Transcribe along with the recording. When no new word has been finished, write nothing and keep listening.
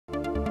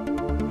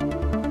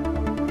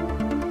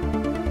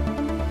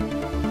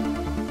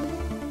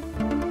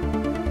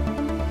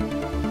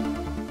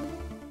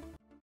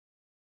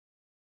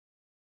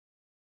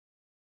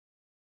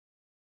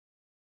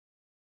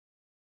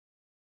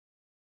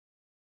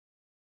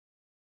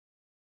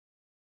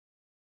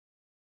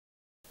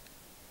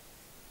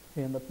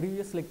In the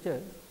previous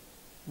lecture,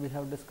 we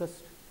have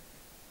discussed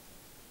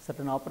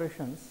certain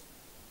operations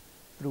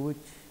through which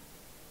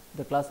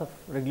the class of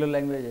regular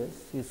languages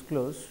is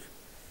closed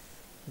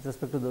with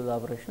respect to those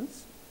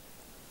operations.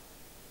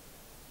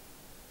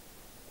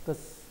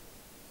 Thus,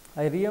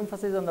 I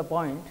re-emphasize on the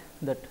point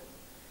that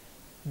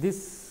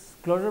these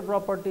closure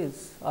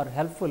properties are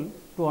helpful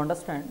to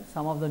understand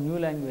some of the new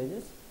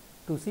languages,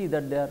 to see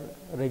that they are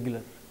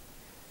regular.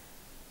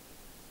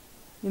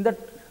 In that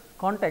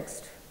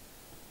context,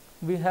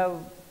 we have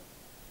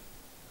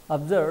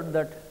observed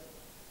that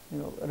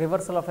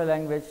reversal of a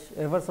language,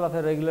 reversal of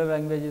a regular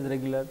language is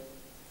regular,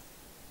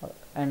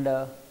 and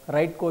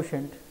right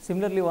quotient.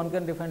 Similarly, one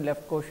can define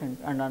left quotient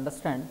and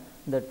understand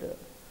that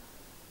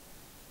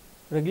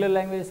regular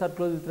languages are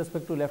closed with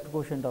respect to left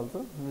quotient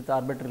also with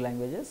arbitrary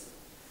languages.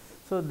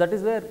 So, that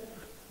is where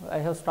I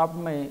have stopped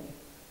my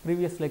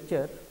previous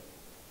lecture.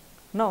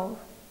 Now,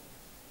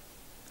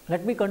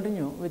 let me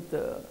continue with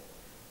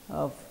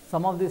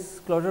some of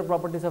these closure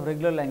properties of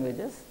regular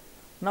languages.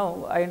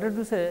 Now, I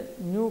introduce a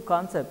new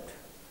concept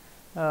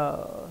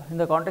in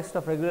the context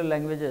of regular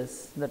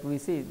languages, that we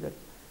see that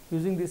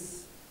using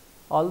this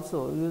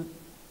also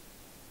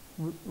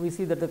we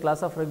see that the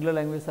class of regular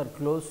languages are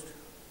closed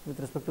with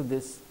respect to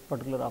this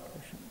particular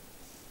operation.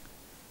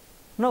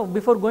 Now,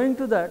 before going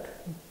to that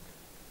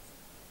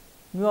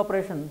new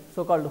operation,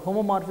 so called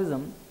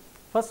homomorphism,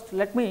 first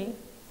let me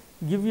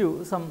give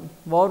you some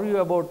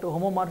overview about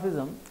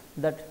homomorphism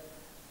that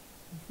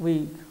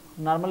we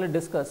normally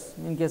discuss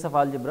in case of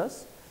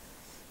algebras.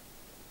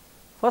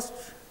 First,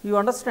 you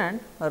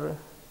understand or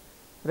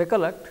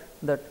recollect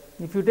that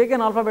if you take an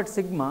alphabet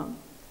sigma,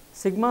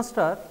 sigma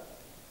star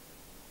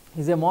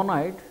is a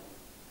monoid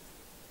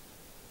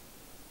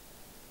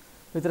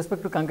with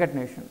respect to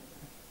concatenation.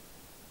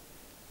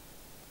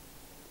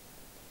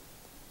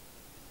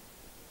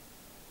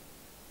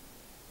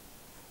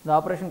 The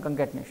operation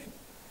concatenation.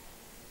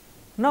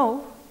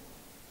 Now,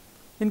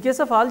 in case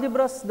of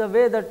algebras, the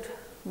way that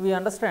we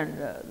understand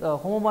the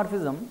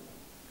homomorphism,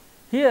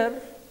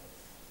 here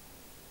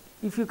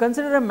if you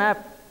consider a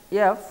map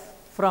F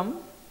from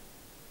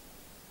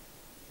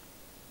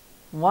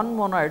one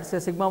monoid, say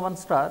sigma 1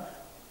 star,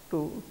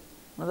 to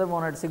another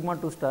monoid sigma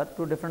 2 star,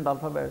 two different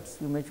alphabets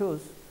you may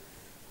choose,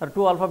 or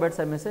two alphabets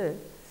I may say,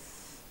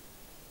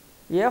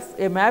 F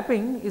a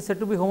mapping is said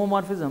to be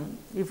homomorphism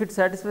if it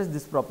satisfies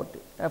this property,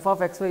 f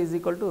of x y is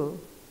equal to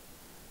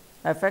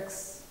f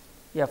x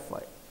f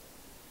y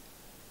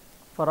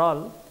for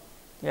all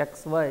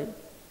x y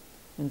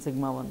in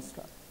sigma 1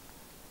 star.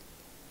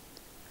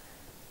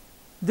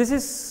 This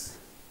is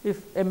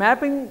if a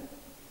mapping,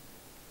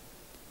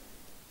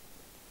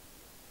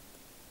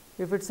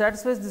 if it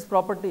satisfies this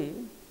property,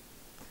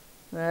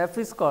 f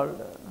is called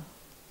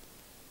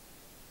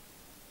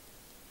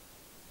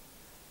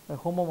a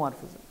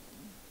homomorphism.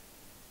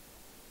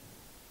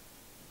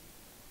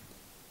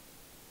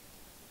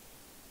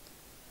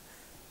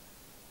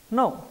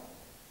 Now,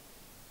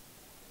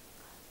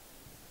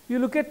 you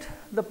look at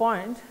the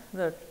point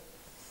that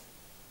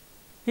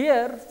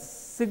here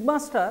sigma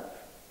star,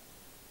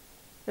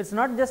 it is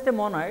not just a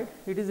monoid,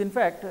 it is in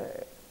fact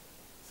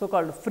so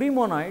called free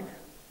monoid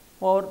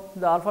or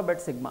the alphabet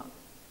sigma.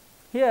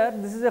 Here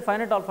this is a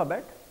finite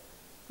alphabet,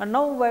 and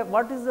now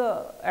what is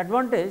the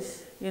advantage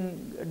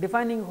in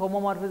defining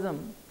homomorphism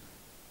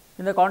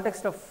in the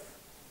context of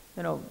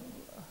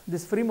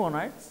this free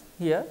monoids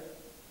here,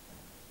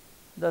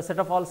 the set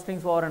of all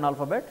strings over an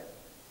alphabet?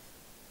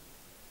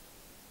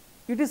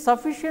 It is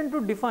sufficient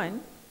to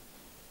define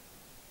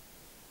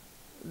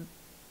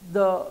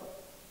the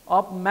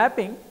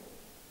mapping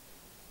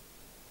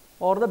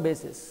or the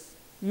basis.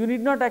 You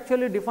need not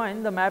actually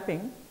define the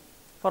mapping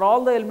for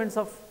all the elements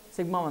of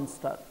sigma 1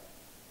 star,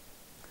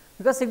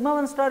 because sigma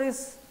 1 star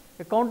is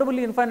a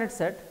countably infinite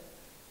set.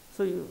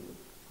 So,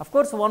 of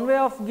course, one way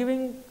of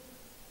giving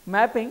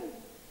mapping,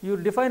 you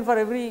define for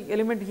every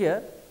element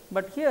here,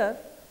 but here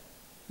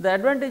the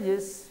advantage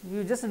is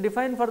you just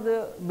define for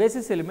the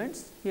basis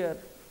elements here,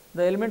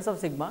 the elements of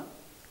sigma,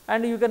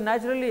 and you can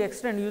naturally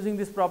extend using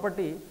this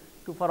property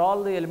to for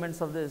all the elements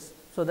of this,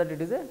 so that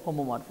it is a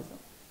homomorphism.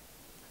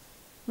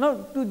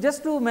 Now,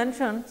 to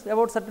mention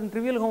about certain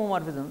trivial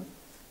homomorphisms,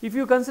 if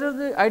you consider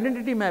the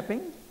identity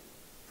mapping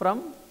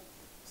from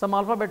some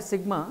alphabet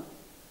sigma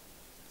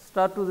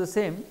star to the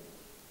same,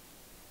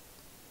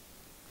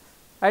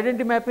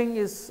 identity mapping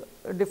is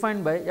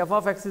defined by f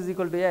of x is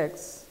equal to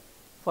x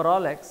for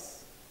all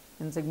x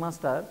in sigma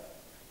star.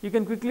 You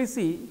can quickly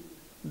see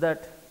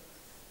that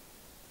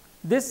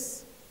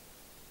this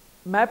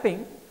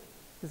mapping,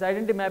 this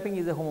identity mapping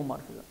is a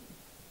homomorphism.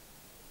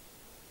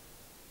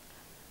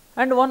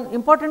 And one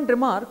important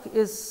remark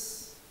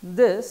is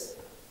this: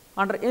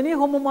 under any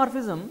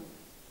homomorphism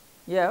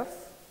f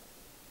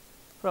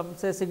from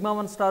say sigma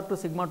 1 star to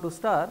sigma 2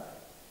 star,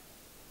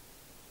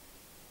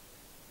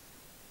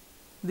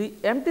 the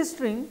empty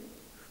string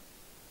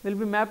will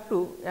be mapped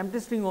to empty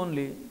string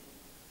only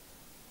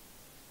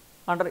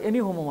under any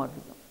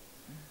homomorphism.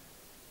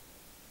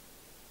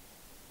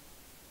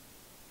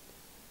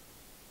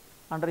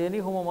 under any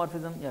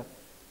homomorphism F.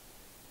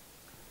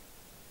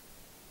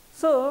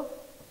 So,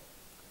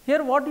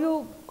 here what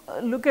you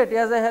look at,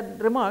 as I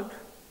had remarked,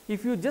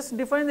 if you just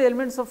define the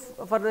elements of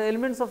for the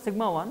elements of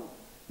sigma 1,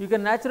 you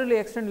can naturally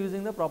extend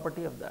using the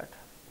property of that.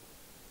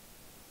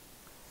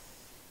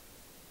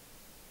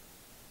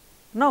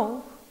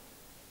 Now,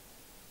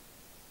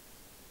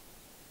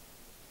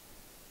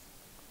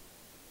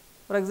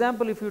 for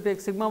example, if you take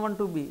sigma 1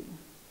 to be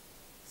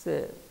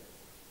say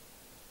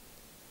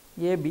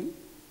a b,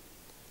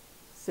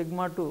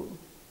 sigma 2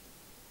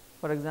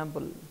 for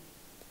example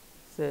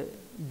say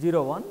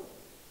 0 1,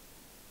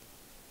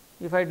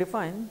 if I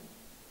define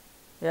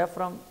f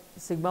from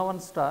sigma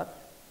 1 star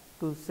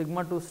to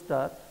sigma 2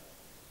 star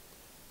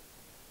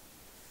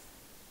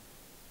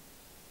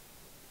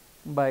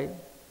by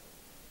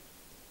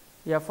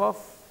f of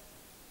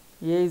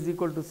a is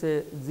equal to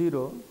say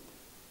 0,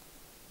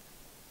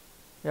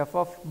 f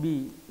of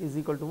b is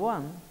equal to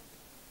 1,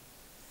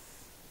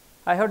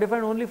 I have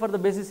defined only for the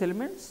basis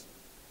elements.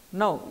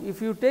 Now,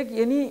 if you take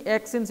any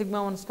x in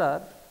sigma 1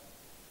 star,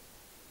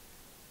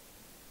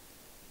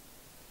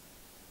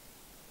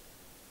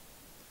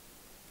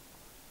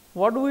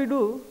 what do we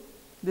do?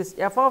 This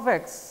f of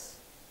x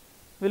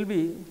will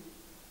be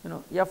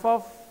f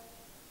of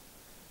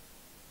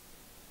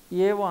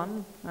a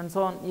 1 and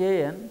so on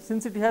a n.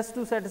 Since it has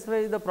to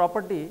satisfy the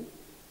property,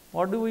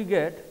 what do we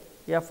get?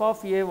 F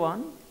of a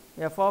 1,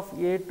 f of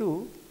a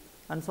 2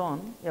 and so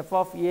on f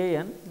of a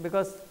n,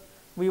 because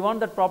we want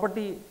that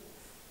property,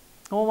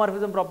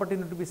 homomorphism property,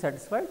 to be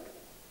satisfied,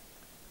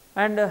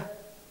 and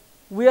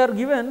we are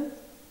given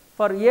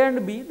for a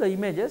and b the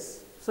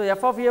images. So,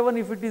 f of a 1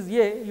 if it is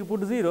a, you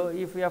put 0,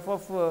 if f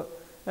of a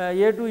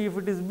 2 if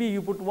it is b,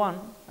 you put 1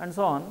 and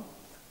so on.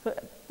 So,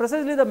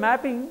 precisely the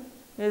mapping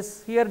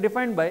is here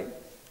defined by,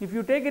 if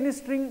you take any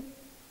string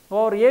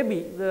over a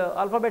b, the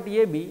alphabet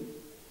a b,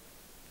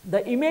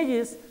 the image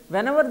is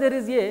whenever there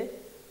is a,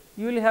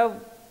 you will have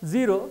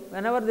 0,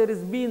 whenever there is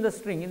b in the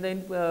string, in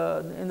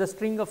the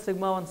string of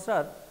sigma 1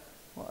 star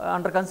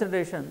under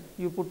consideration,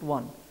 you put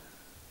 1.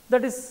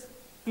 That is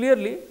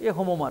clearly a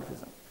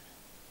homomorphism.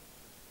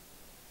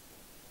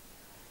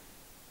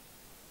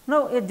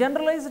 Now, a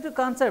generalized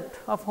concept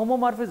of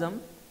homomorphism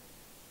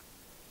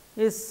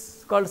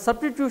is called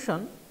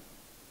substitution.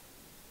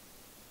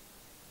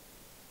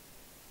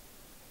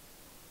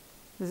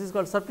 This is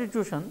called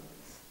substitution.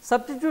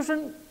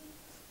 Substitution,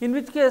 in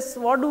which case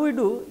what do we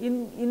do?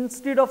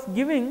 Instead of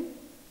giving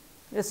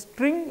a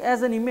string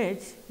as an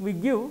image, we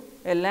give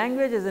a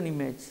language as an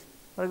image.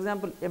 For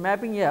example, a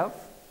mapping f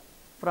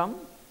from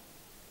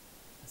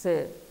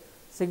say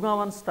sigma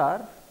 1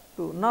 star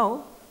to,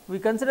 now we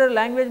consider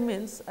language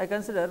means I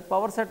consider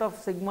power set of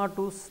sigma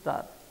 2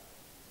 star.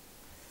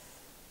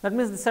 That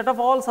means the set of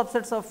all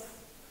subsets of,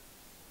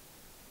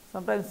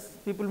 sometimes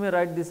people may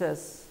write this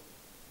as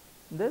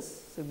this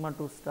sigma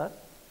 2 star,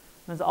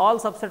 means all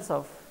subsets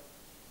of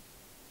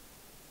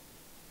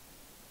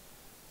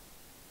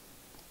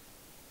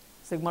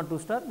sigma 2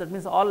 star, that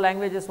means all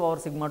languages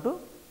over sigma 2.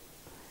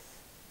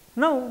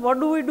 Now, what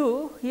do we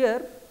do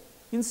here?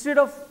 Instead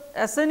of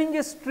assigning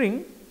a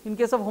string in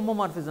case of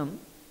homomorphism,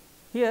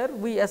 here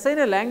we assign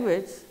a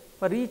language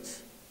for each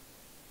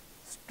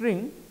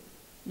string,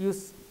 you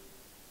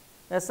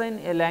assign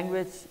a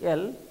language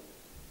L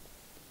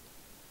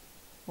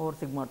over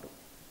sigma 2.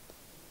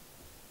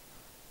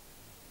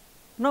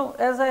 Now,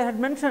 as I had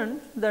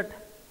mentioned that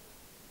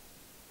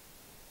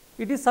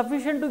it is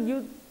sufficient to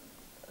give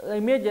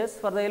images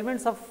for the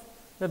elements of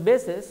the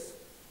basis,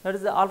 that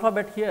is the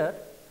alphabet here.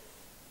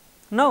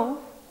 Now,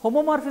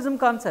 homomorphism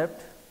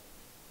concept,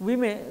 we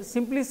may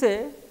simply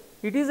say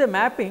it is a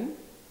mapping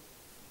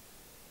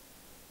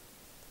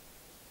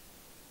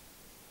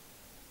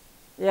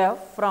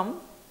f from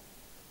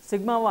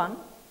sigma 1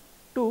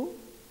 to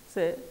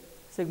say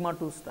sigma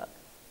 2 star,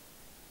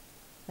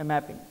 a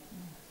mapping.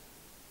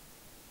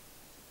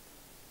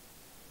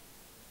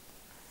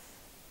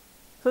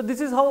 So,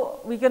 this is how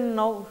we can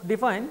now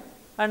define,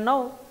 and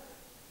now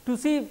to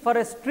see for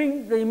a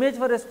string, the image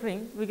for a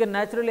string, we can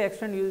naturally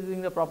extend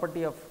using the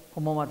property of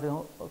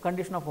homomorphism,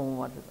 condition of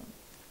homomorphism.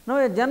 Now,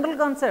 a general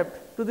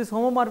concept to this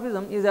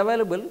homomorphism is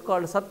available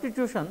called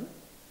substitution.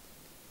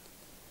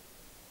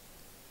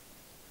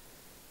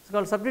 It is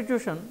called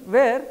substitution,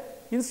 where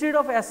instead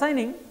of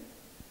assigning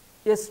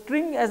a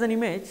string as an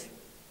image,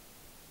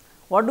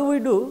 what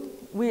do?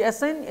 We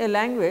assign a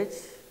language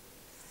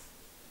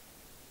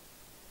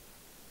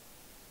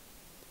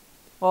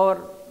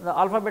over the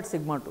alphabet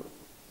sigma 2.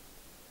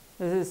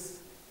 This is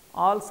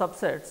all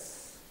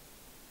subsets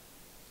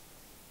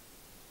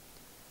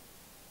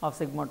of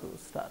sigma 2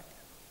 star.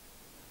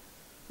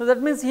 So,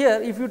 that means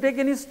here if you take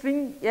any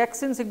string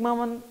x in sigma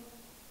 1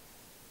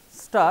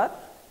 star,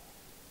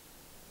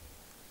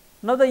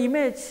 now the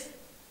image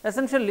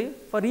essentially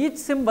for each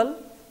symbol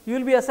you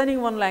will be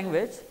assigning one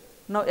language.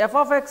 Now, f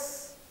of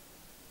x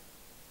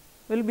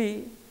will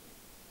be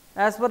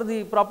as per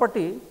the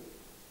property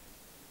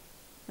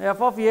f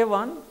of a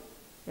 1,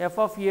 f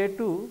of a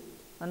 2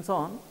 and so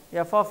on,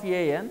 f of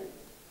a n.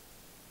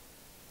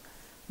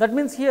 That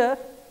means here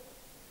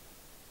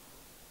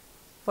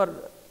for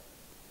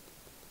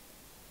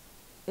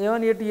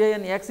A1, A2, A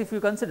n x if you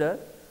consider,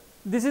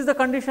 this is the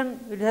condition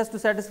it has to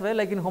satisfy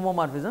like in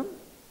homomorphism.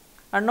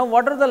 And now,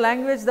 what are the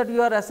language that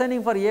you are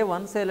assigning for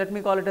A1, say let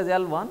me call it as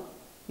L1,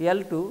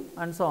 L2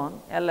 and so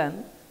on,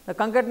 Ln, the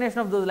concatenation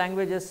of those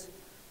languages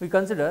we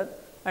consider,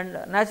 and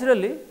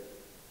naturally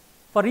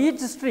for each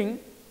string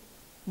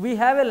we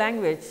have a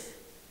language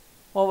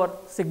over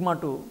sigma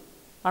 2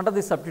 under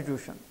this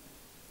substitution.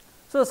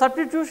 So,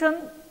 substitution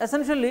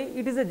essentially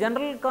it is a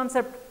general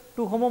concept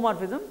to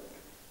homomorphism.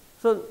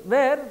 So,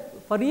 where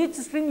for each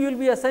string you will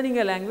be assigning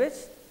a language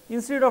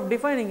instead of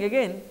defining,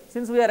 again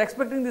since we are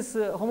expecting this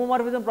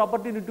homomorphism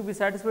property to be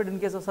satisfied in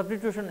case of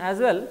substitution as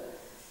well,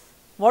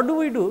 what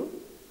do?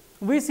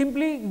 We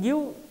simply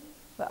give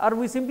or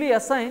we simply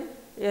assign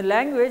a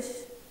language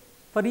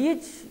for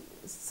each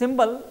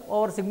symbol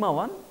over sigma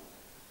 1,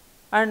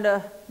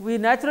 and we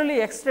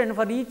naturally extend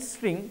for each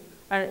string,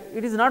 and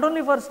it is not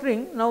only for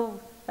string. Now,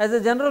 as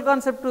a general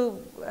concept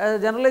as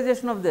a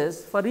generalization of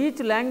this, for each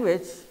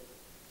language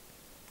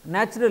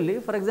naturally,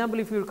 for example,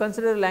 if you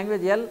consider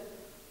language L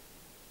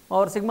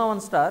over sigma 1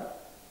 star,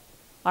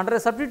 under a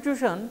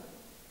substitution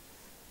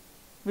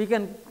we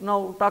can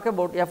now talk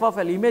about f of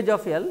L, image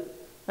of L,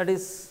 that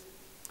is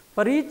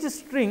for each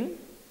string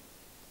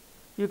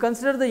you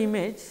consider the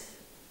image,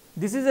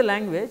 this is a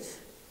language,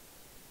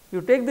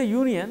 you take the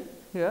union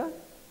here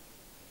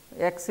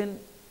x in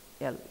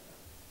L.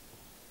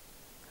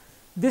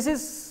 This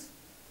is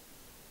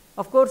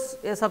of course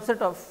a subset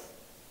of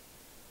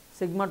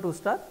sigma 2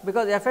 star,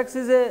 because f x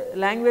is a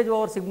language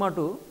over sigma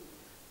 2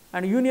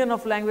 and union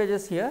of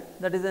languages here,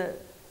 that is a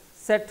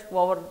set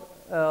over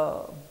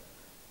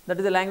that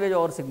is a language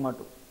over sigma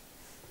 2.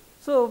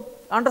 So,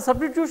 under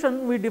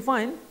substitution we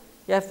define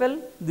f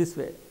L this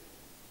way.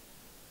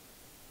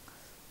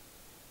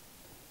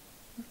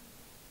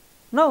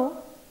 Now,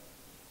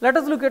 let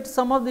us look at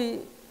some of the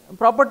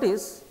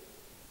properties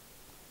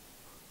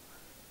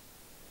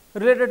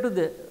related to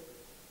the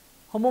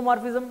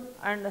homomorphism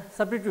and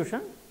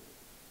substitution.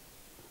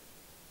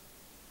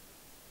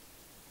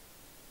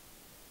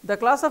 The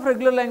class of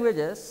regular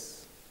languages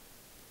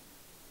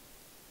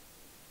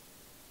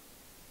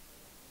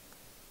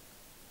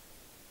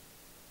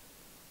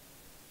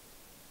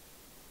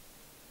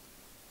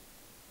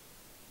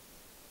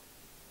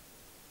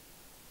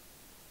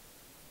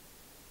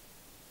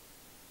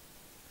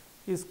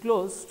is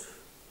closed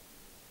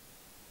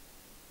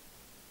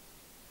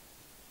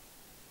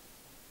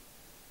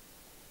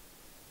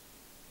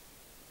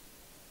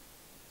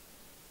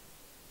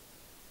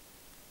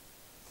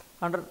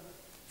under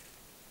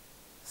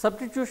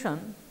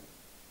substitution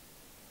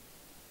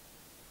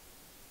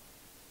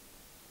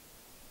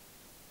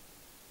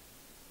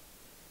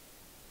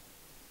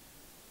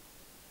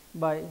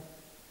by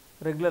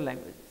regular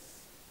languages.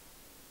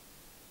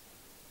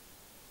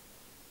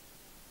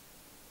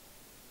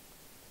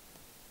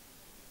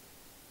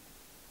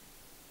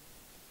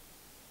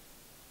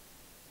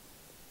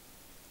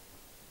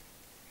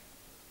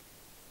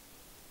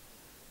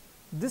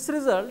 This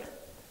result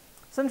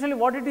essentially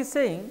what it is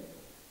saying,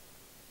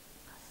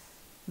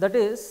 that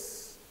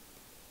is,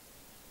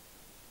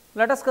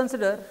 let us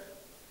consider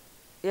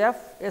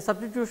f a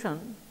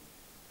substitution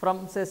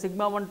from say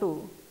sigma 1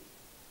 to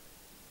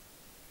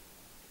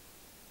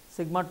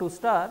sigma 2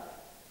 star,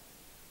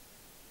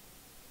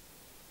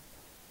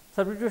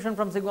 substitution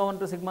from sigma 1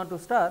 to sigma 2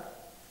 star.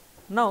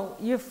 Now,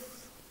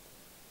 if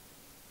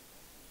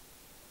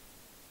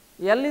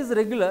L is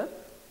regular,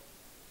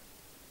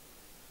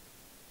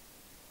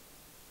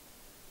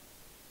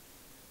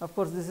 of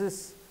course, this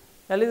is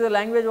L is a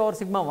language over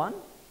sigma 1,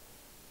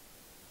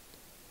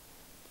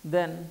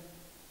 then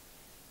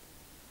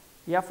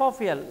f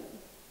of L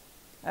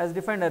as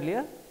defined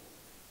earlier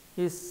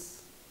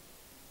is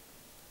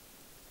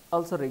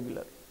also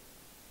regular.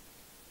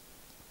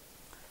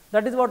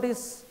 That is what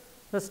is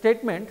the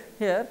statement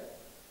here,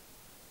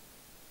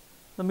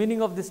 the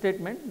meaning of this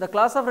statement. The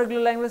class of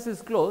regular languages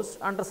is closed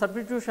under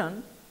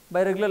substitution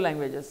by regular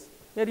languages.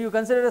 Here you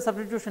consider a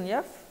substitution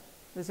f,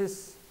 this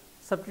is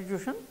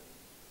substitution.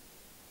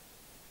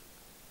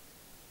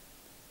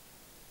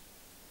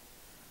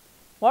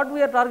 What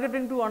we are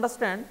targeting to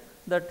understand,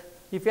 that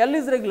if L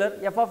is regular,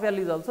 f of L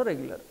is also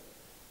regular.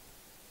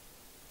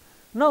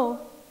 Now,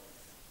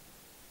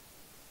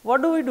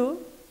 what do?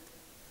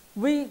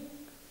 We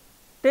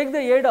take the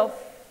aid of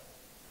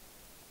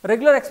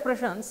regular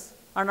expressions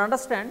and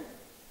understand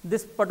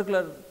this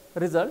particular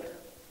result.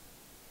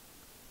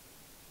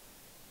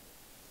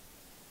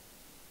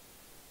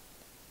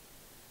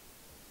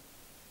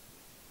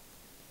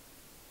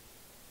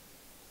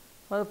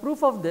 For the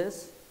proof of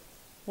this,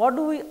 what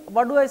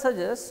do I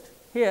suggest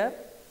here?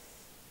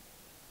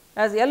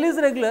 As L is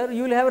regular,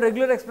 you will have a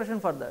regular expression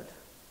for that.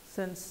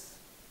 Since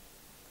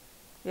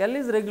L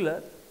is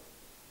regular,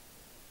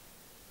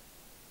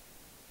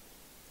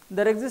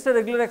 there exists a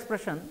regular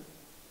expression.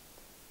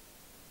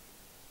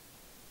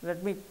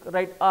 Let me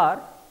write R,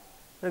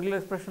 regular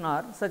expression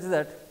R, such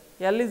that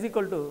L is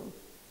equal to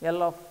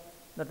L of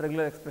that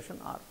regular expression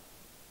R.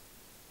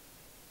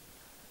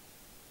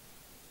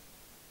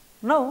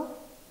 Now,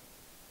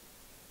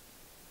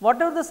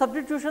 whatever the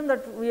substitution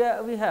that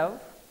we have,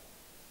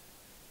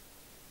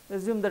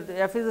 assume that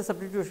f is a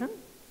substitution,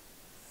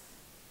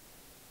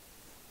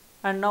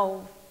 and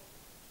now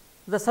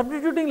the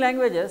substituting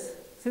languages,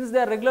 since they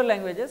are regular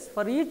languages,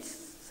 for each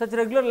such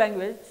regular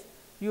language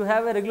you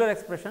have a regular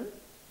expression.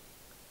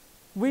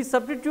 We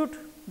substitute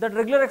that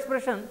regular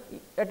expression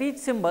at each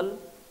symbol,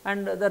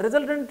 and the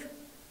resultant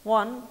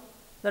one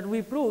that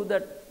we prove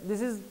that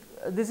this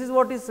is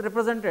what is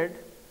representing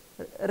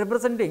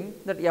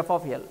that f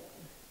of L.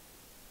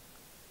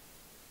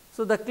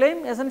 So, the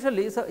claim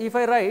essentially, so if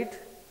I write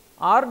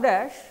r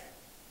dash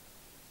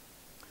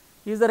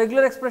is the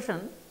regular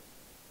expression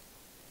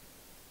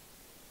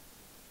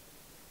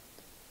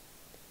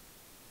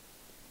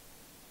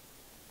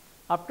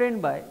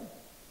obtained by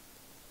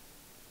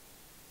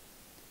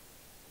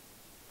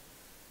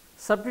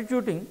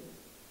substituting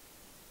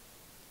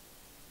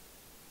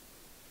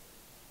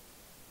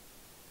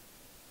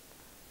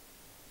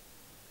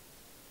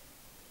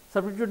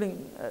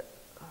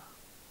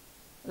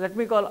let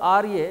me call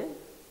R A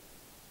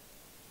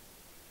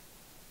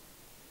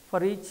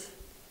for each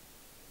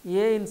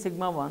A in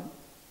sigma 1,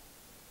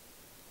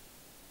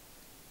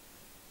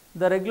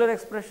 the regular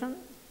expression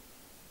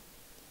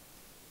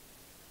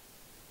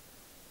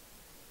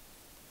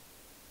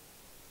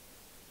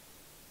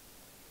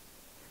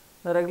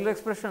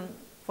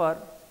for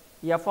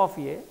f of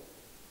A,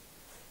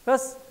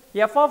 thus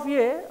f of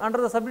A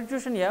under the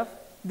substitution f,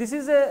 this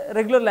is a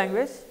regular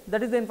language,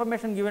 that is the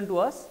information given to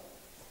us.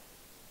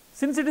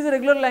 Since it is a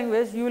regular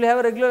language, you will have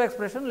a regular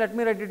expression, let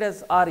me write it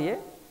as R A.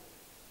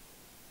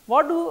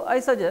 What do I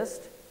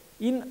suggest?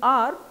 In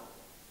R,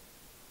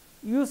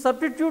 you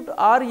substitute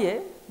R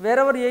A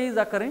wherever A is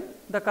occurring,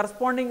 the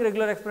corresponding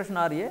regular expression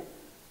R A,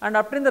 and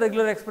obtain the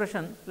regular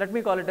expression, let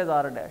me call it as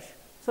R dash.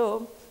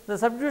 So, the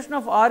substitution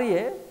of R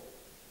A,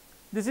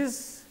 this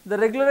is the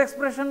regular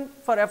expression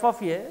for f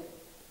of A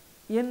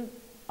in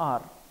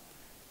R.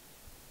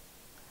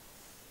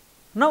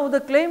 Now, the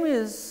claim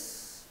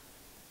is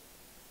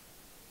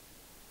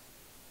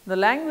the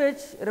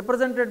language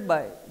represented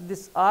by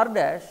this R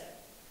dash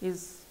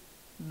is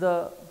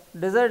the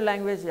desired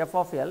language f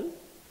of L.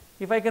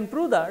 If I can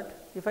prove that,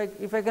 if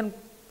I can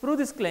prove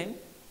this claim,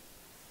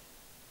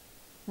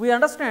 we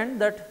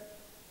understand that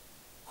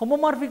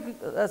homomorphic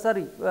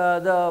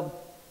the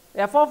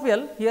f of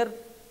L here,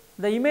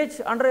 the image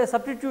under a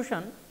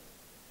substitution,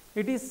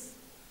 it is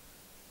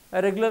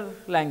a regular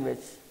language,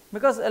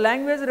 because a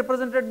language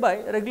represented by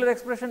a regular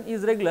expression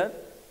is regular,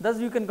 thus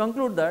you can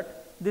conclude that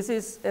this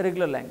is a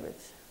regular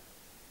language.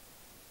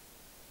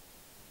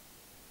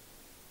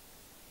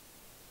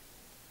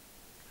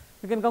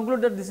 You can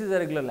conclude that this is a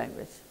regular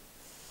language.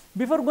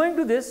 Before going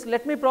to this,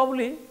 let me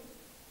probably,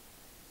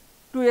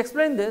 to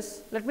explain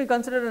this, let me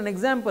consider an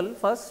example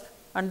first,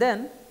 and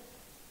then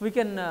we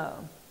can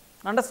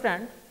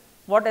understand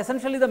what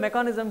essentially the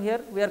mechanism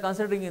here we are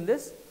considering in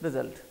this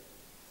result.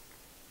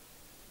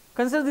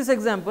 Consider this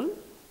example.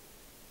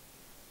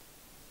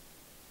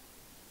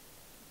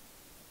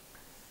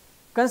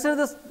 Consider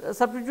the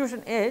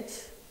substitution H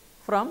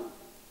from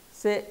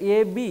say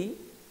A B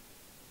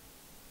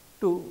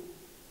to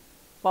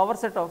power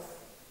set of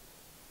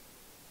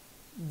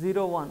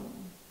 0 1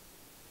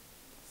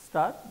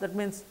 star. That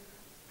means,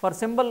 for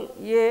symbol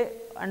A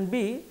and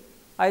B,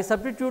 I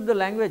substitute the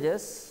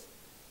languages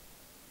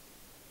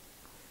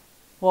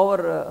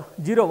over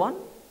 0 1.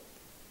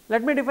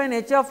 Let me define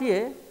H of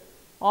A,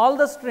 all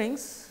the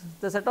strings,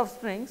 the set of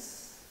strings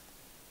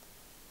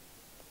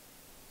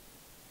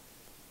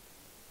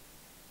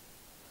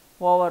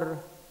over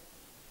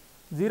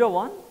 0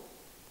 1,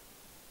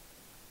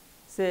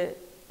 say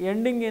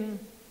ending in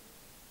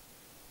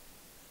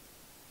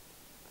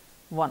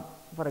 1,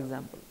 for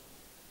example.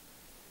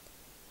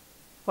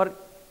 For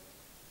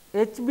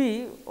H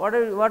B,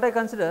 what I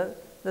consider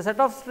the set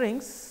of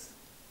strings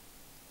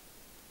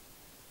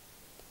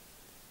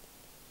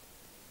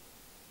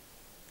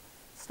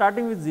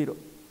starting with 0.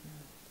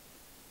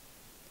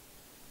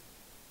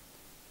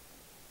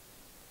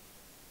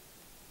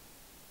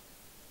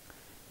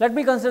 Let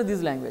me consider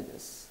these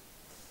languages.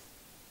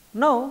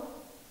 Now,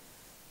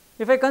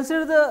 if I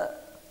consider the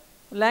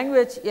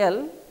language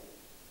L,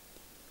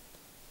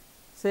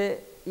 say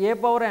A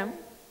power m,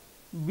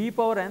 B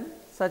power n,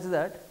 such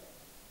that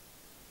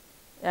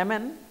m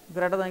n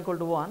greater than or equal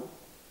to 1,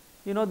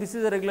 you know this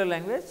is a regular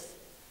language.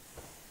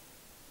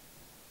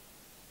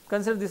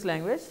 Consider this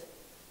language.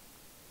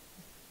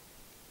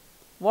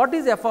 What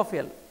is f of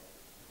L?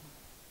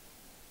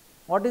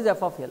 What is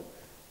f of L?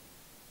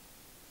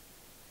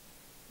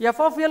 F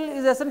of L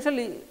is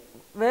essentially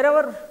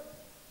wherever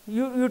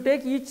you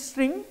take each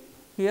string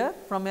here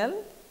from L,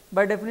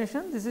 by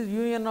definition this is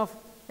union of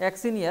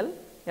x in L,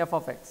 f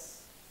of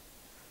x.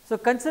 So,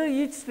 consider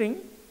each string,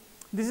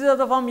 this is of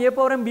the form A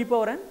power m, B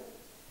power n,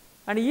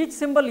 and each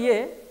symbol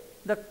A,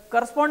 the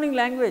corresponding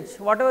language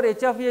whatever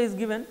h of A is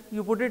given,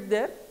 you put it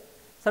there,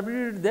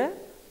 substitute it there,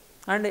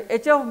 and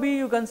h of B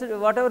you consider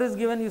whatever is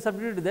given, you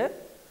substitute it there,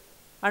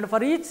 and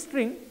for each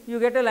string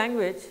you get a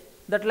language.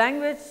 That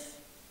language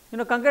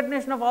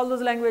concatenation of all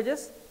those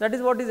languages, that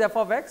is what is f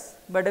of x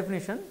by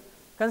definition.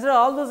 Consider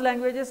all those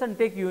languages and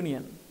take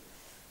union,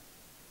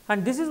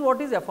 and this is what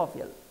is f of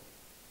L.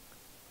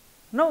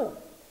 Now,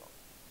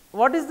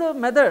 what is the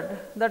method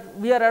that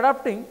we are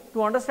adopting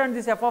to understand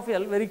this f of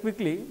L very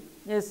quickly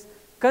is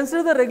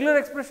consider the regular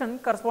expression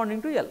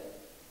corresponding to L.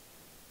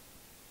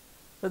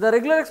 So, the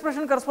regular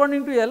expression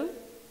corresponding to L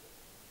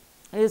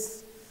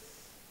is,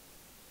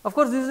 of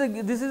course,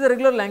 this is a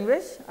regular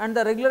language, and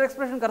the regular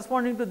expression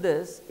corresponding to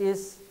this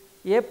is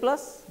a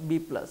plus b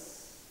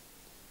plus.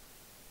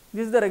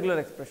 This is the regular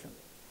expression.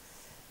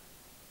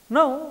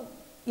 Now,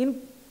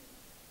 in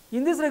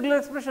this regular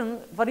expression,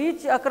 for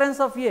each occurrence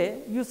of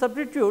a, you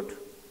substitute,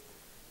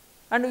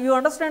 and you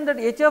understand that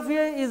h of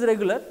a is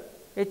regular,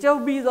 h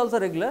of b is also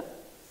regular.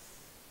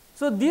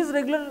 So, these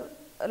regular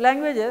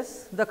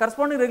languages, the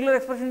corresponding regular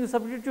expression you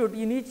substitute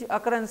in each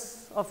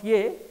occurrence of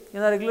a in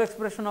the regular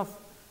expression of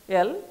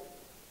L,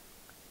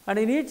 and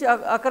in each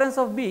occurrence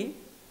of b,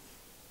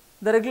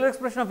 the regular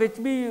expression of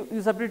h b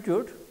you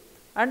substitute,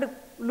 and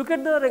look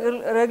at the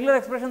regular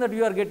expression that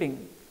you are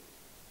getting,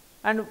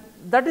 and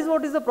that is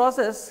what is the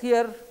process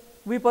here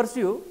we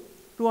pursue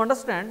to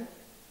understand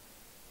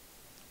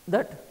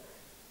that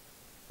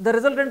the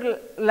resultant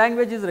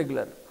language is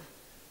regular.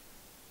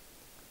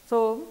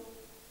 So,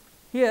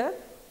 here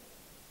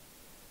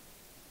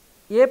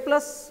a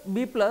plus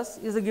b plus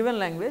is a given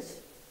language,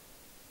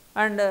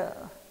 and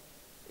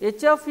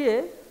h of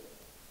a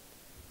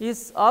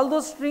is all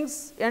those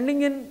strings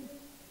ending in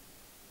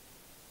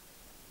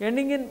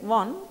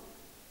 1.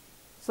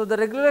 So, the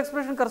regular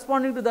expression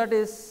corresponding to that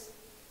is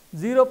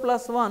 0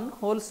 plus 1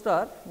 whole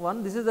star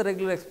 1, this is the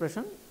regular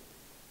expression,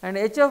 and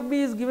h of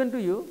b is given to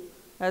you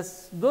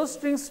as those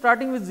strings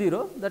starting with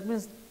 0, that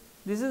means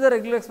this is the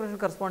regular expression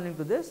corresponding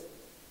to this.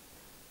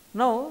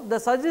 Now, the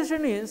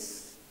suggestion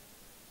is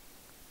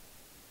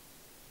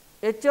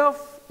h of,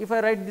 if I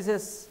write this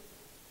as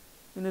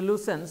in a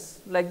loose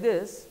sense like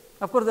this,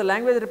 of course, the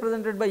language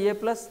represented by a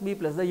plus b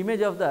plus, the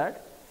image of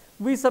that,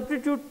 we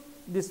substitute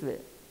this way,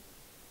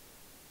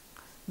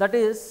 that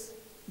is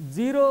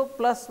 0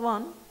 plus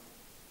 1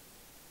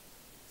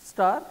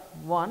 star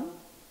 1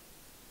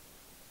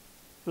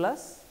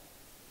 plus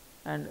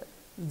and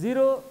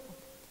 0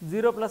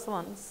 plus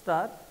 1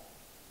 star.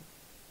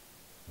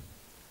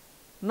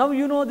 Now,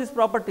 you know this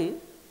property,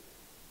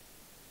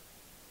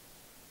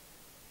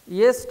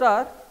 a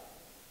star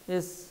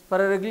is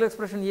for a regular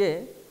expression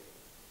a,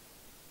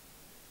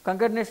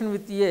 concatenation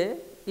with a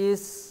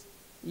is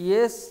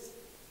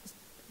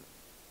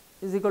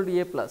equal to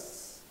a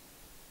plus.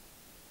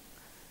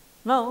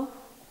 Now,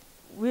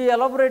 we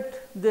elaborate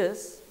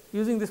this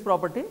using this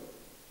property,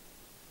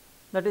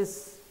 that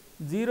is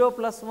 0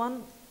 plus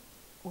 1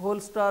 whole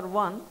star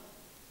 1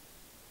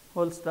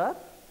 whole star,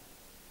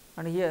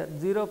 and here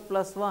 0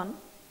 plus 1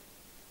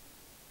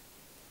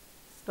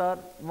 star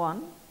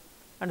 1,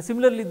 and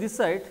similarly this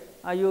side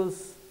I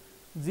use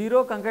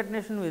 0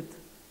 concatenation with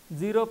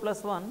 0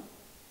 plus 1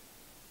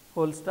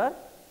 whole star,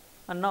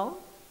 and now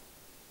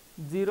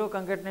 0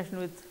 concatenation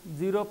with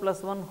 0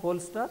 plus 1 whole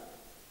star.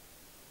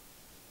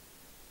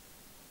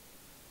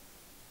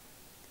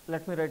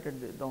 Let me write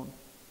it down.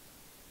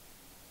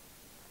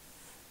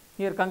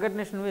 Here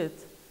concatenation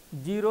with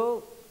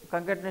 0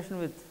 concatenation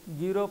with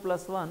 0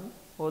 plus 1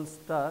 whole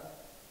star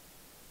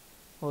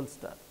whole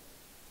star.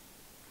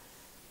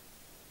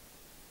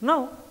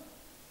 Now,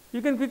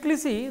 you can quickly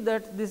see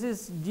that this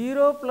is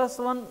 0 plus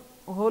 1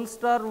 whole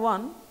star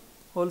 1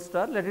 whole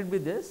star, let it be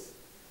this,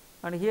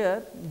 and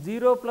here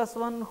 0 plus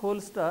 1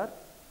 whole star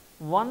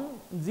 1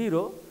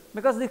 0,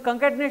 because the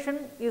concatenation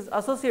is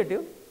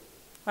associative,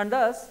 and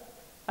thus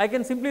I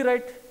can simply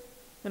write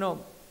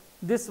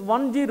this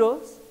 1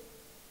 zeros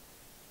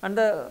and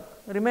the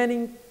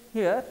remaining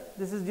here,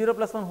 this is 0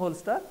 plus 1 whole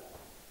star,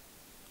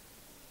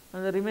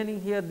 and the remaining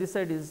here this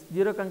side is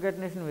 0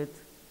 concatenation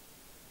with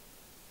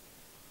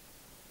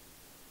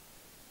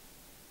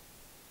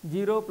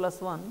 0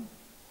 plus 1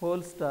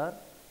 whole star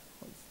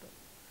whole star.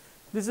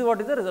 This is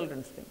what is the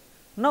resultant string.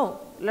 Now,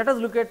 let us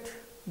look at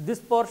this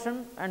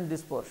portion and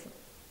this portion.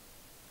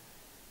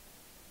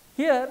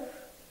 Here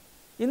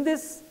in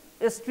this,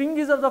 a string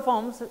is of the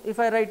forms, if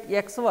I write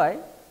x y,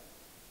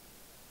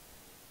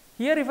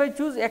 here if I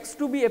choose x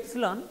to be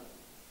epsilon,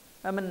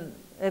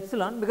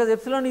 epsilon, because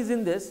epsilon is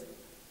in this,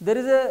 there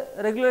is a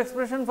regular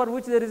expression for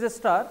which there is a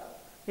star.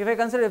 If I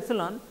consider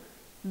epsilon,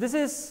 this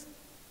is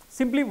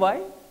simply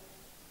y,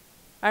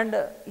 and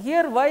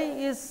here y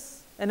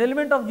is an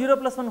element of 0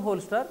 plus 1 whole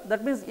star,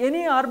 that means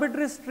any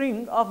arbitrary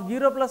string of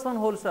 0 plus 1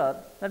 whole star,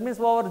 that means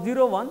over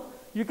 0 1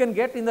 you can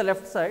get in the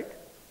left side.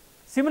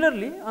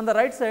 Similarly, on the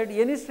right side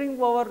any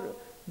string over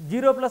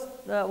 0 plus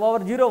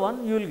over 0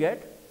 1 you will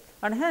get,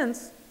 and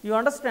hence you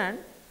understand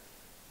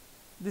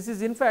this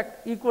is in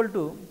fact equal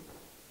to,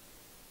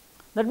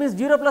 that means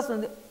 0 plus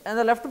 1, and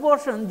the left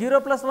portion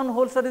 0 plus 1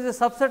 whole star is a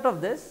subset of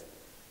this,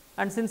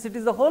 and since it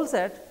is the whole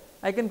set,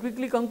 I can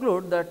quickly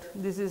conclude that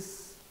this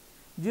is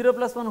 0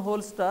 plus 1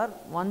 whole star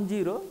 1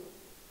 0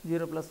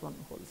 0 plus 1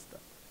 whole star.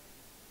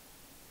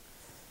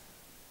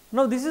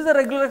 Now, this is the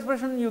regular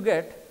expression you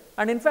get,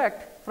 and in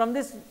fact, from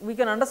this we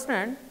can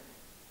understand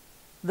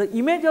the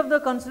image of the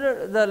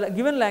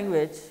given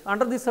language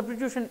under the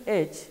substitution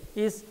H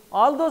is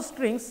all those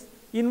strings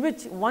in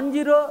which 1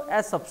 0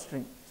 as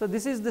substring. So,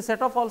 this is the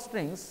set of all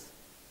strings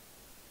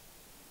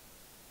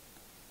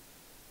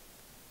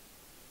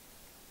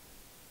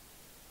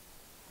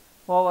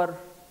over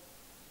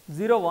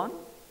 0 1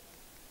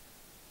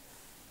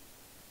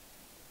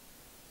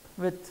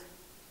 with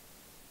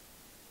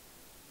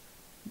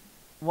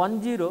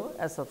 1 0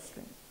 as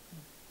substring.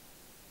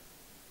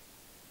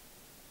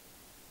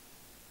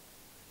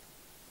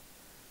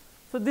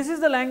 So, this is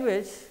the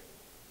language,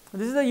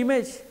 this is the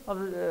image of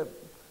the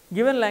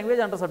given language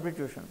under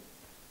substitution.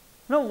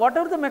 Now,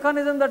 whatever the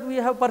mechanism that we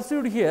have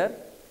pursued here,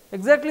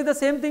 exactly the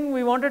same thing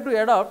we wanted to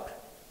adopt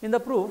in the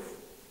proof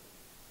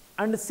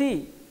and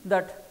see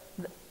that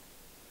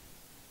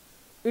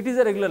it is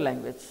a regular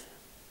language,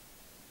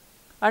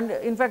 and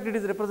in fact, it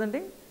is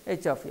representing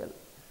H of L.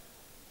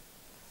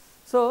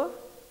 So,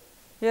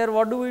 here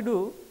what do we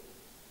do?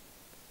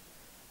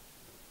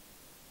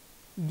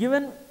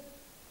 Given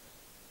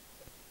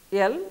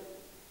L,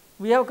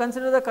 we have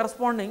considered the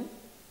corresponding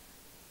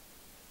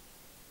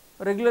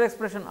regular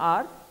expression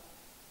R,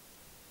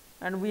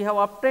 and we have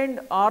obtained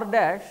R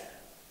dash,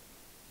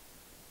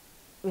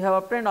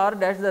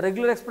 the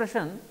regular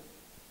expression,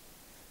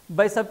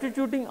 by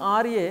substituting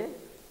R A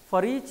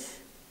for each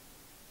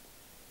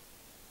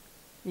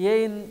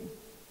A in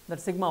that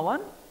sigma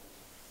 1,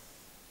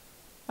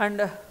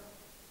 and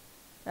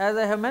as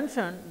I have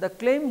mentioned, the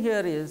claim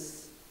here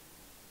is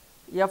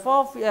f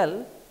of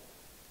L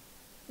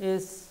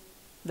is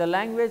the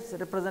language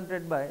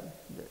represented by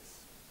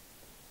this.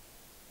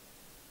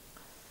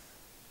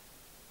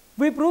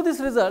 We prove this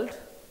result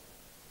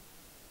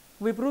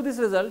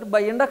by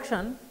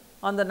induction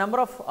on the number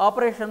of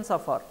operations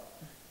of R.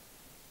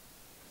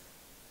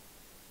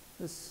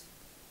 This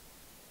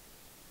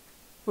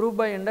proof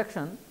by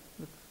induction,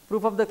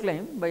 proof of the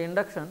claim by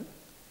induction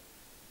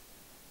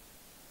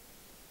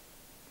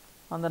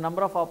on the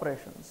number of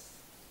operations.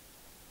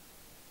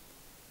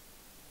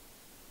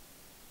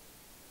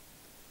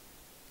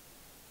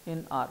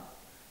 In R.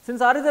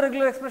 Since R is a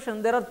regular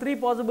expression, there are 3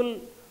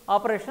 possible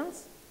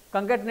operations: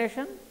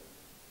 concatenation,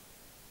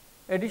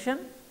 addition,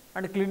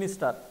 and clean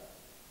star.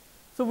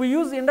 So, we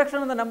use induction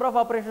on the number of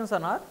operations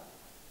on R.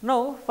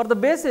 Now, for the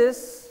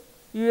basis,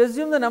 you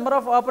assume the number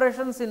of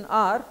operations in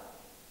R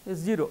is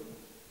 0.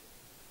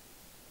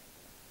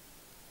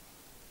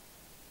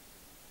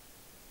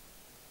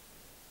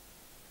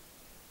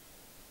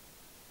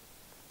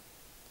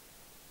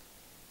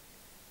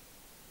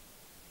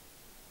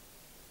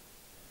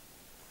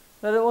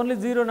 There are only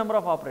 0 number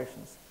of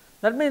operations.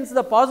 That means,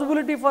 the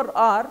possibility for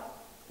R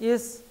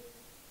is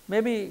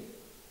maybe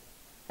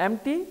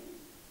empty,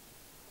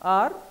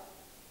 or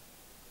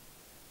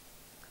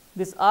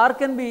this R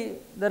can be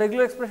the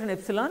regular expression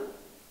epsilon,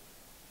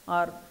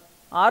 or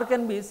R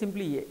can be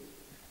simply A.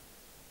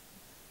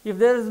 If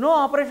there is no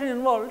operation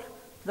involved,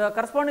 the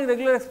corresponding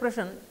regular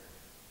expression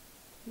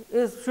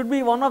should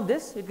be one of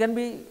this. It can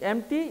be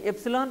empty,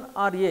 epsilon,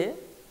 or A.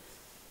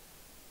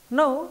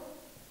 Now,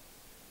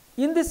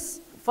 in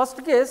this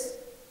first case,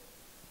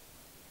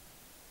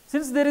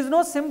 since there is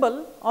no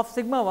symbol of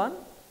sigma 1,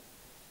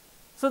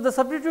 so the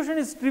substitution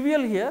is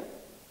trivial here,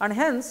 and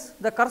hence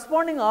the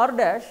corresponding R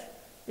dash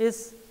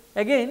is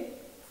again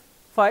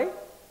phi,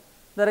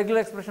 the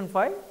regular expression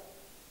phi.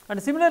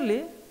 And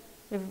similarly,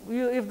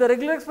 if the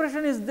regular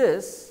expression is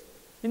this,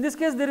 in this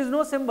case there is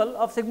no symbol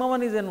of sigma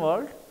 1 is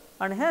involved,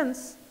 and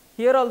hence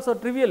here also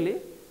trivially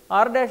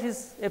R dash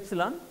is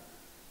epsilon,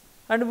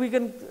 and we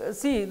can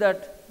see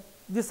that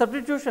this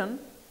substitution,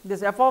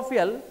 this f of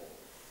L,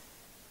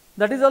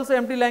 that is also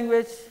empty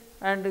language,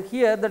 and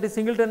here that is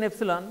singleton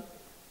epsilon,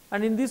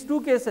 and in these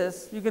 2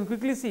 cases you can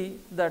quickly see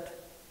that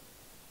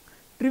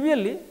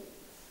trivially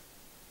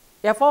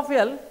f of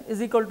L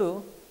is equal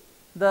to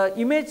the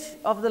image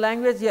of the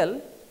language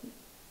L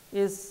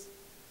is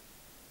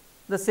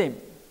the same.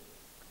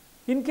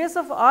 In case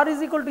of R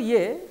is equal to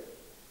A,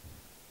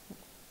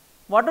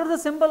 whatever the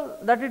symbol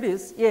that it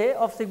is A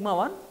of sigma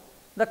 1,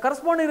 the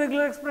corresponding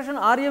regular expression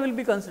R A will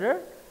be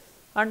considered,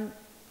 and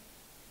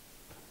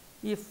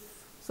if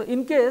so,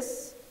 in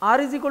case R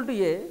is equal to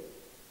A,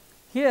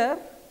 here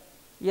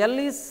L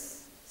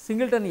is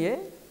singleton A,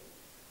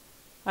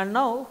 and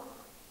now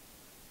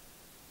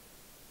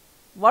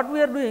what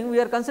we are doing, we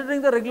are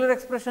considering the regular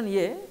expression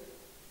A,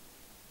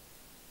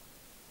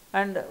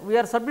 and we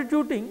are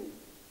substituting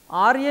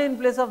R A in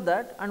place of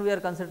that, and we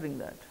are considering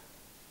that.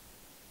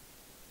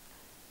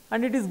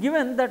 And it is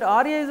given that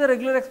R A is a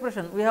regular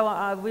expression. We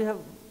have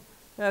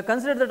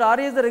considered that R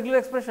A is the regular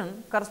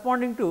expression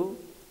corresponding to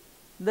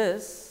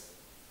this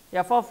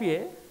f of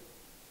A,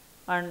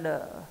 and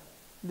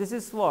this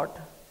is what?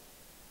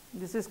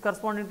 This is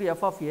corresponding to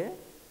f of A,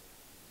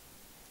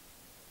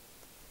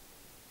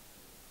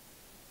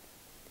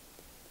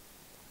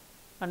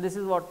 and this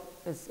is what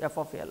is f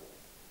of L.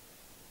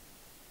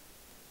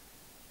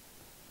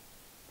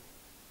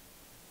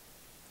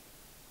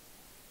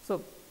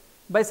 So,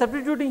 by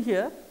substituting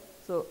here,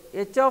 so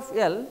h of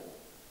L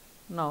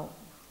Now,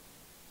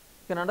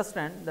 you can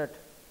understand that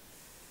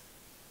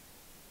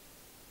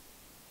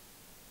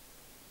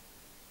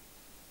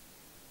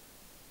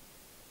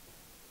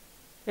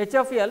H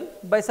of L,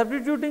 by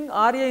substituting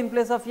R A in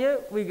place of A,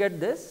 we get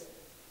this,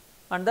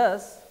 and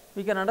thus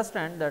we can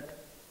understand that,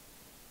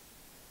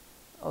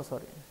 oh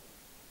sorry,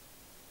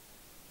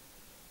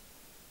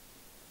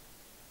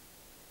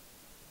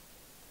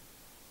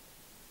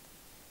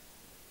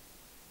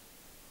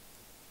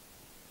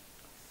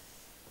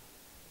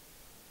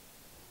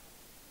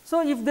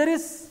 so if there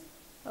is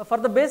for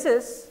the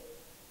basis,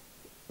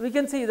 we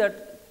can see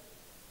that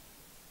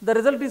the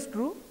result is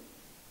true.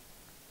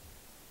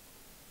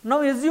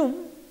 Now,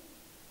 assume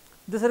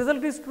this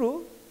result is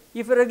true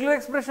if a regular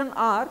expression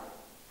R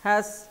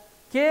has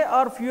k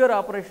or fewer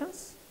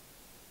operations.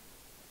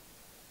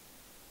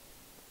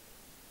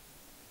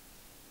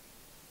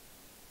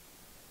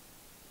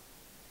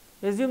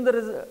 Assume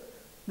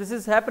this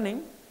is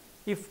happening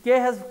if k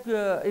has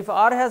if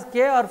R has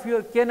k or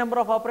fewer k number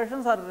of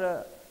operations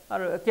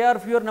or k or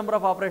fewer number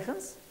of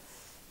operations.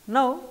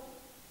 Now,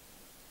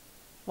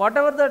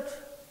 whatever that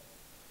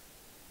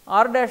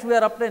R dash we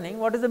are obtaining,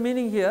 what is the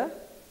meaning here?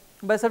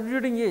 By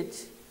substituting each,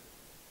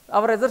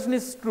 our assertion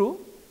is true,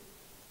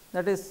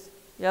 that is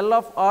L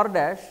of R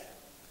dash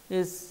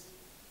is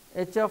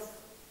H of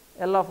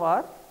L of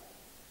R.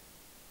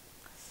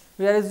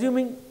 We are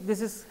assuming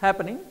this is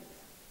happening,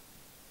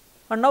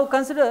 and now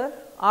consider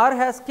R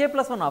has k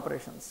plus 1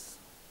 operations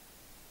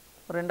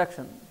for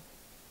induction.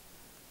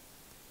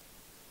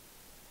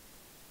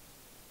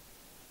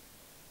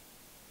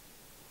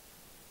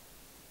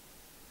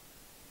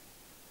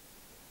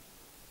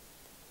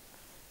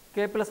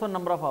 K plus 1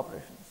 number of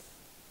operations.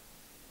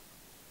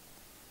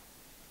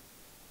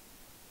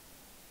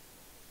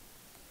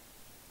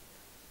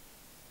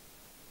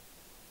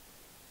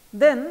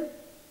 Then,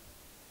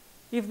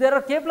 if there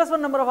are k plus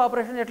 1 number of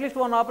operations, at least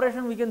one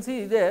operation we can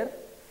see there,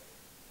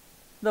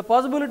 the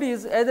possibility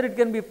is either it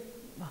can be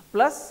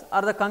plus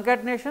or the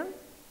concatenation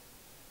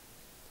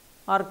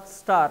or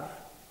star,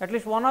 at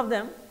least one of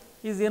them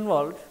is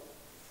involved.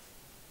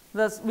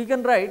 Thus, we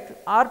can write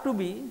R to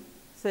be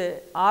say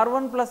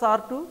R1 plus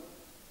R2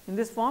 in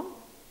this form,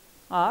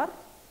 or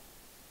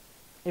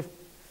if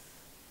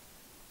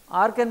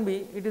R can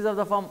be, it is of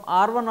the form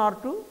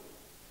R1 R2,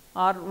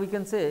 or we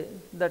can say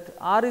that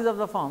R is of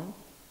the form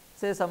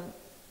say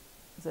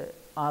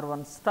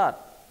R1 star.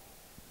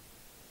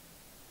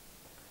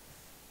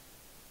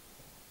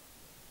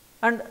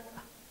 And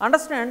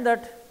understand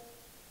that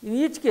in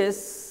each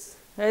case,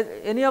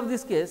 any of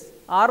this case,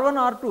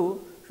 R1 R2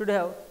 should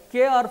have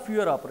k or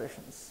fewer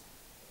operations.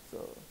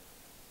 So,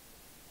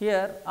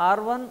 here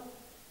R1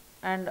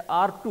 and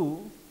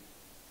R2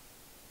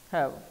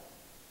 have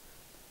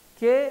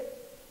k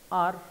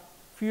or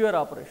fewer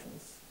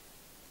operations.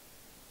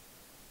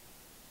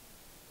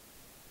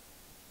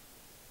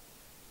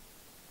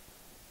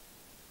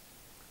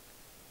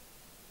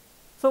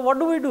 So, what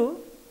do?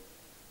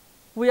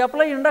 We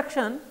apply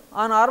induction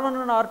on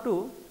R1 and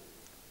R2,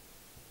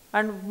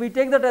 and we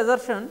take that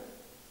assertion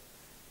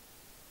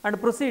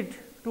and proceed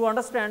to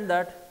understand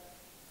that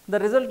the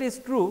result is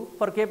true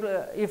for k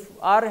if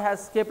R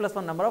has k plus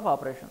 1 number of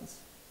operations.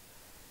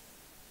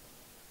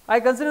 I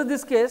consider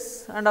this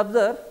case and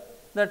observe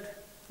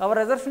that our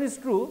assertion is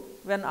true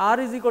when R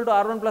is equal to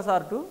R1 plus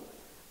R2,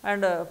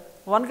 and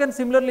one can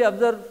similarly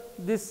observe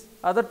these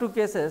other two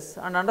cases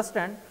and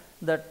understand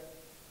that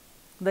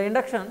the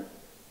induction,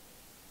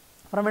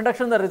 from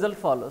induction the result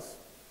follows.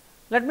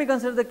 Let me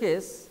consider the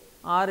case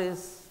R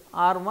is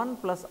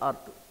R1 plus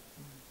R2.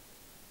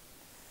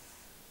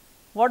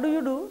 What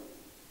do?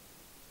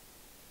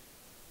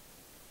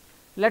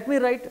 Let me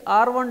write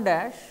R1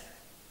 dash,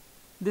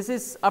 this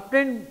is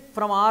obtained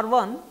from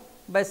R1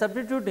 by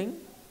substituting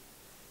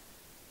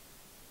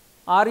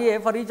RA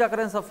for each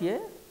occurrence of A,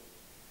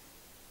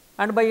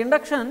 and by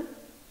induction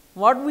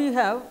what we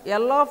have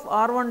L of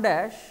R1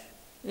 dash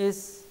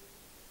is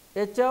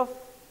H of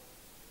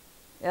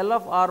L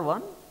of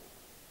R1,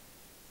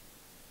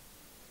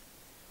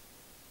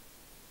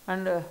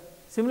 and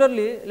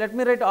similarly let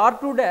me write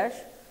R2 dash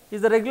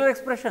is the regular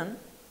expression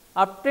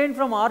obtained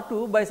from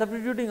R2 by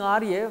substituting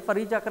RA for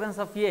each occurrence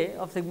of A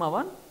of sigma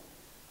 1,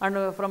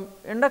 and from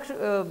induction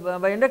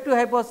by inductive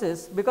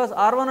hypothesis, because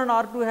R1 and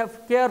R2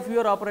 have k or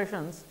fewer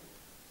operations,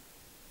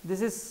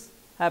 this is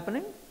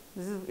happening,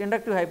 this is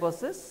inductive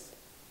hypothesis.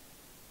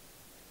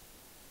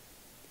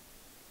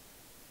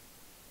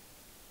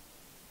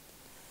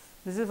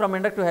 This is from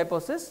inductive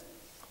hypothesis.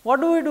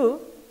 What do?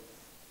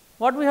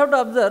 What we have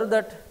to observe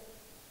that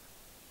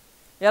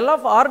L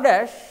of R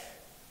dash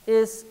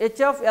is H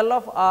of L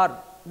of R,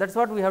 that is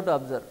what we have to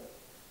observe.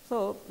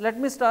 So, let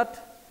me start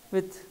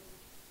with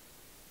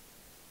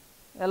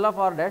L of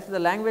R dash, the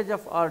language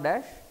of R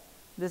dash.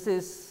 This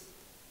is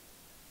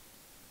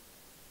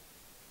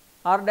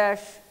R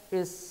dash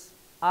is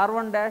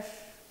R1 dash,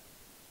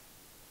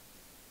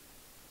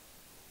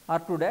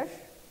 R2 dash.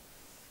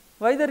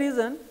 Why the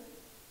reason?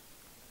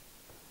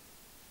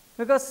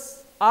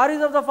 Because R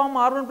is of the form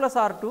R1 plus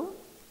R2,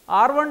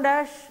 R1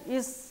 dash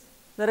is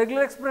the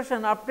regular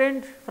expression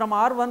obtained from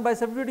R 1 by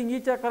substituting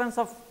each occurrence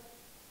of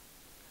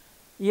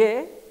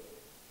A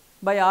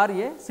by R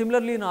A,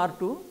 similarly in R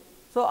 2.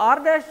 So, R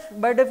dash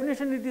by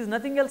definition it is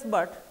nothing else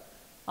but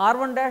R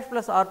 1 dash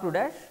plus R 2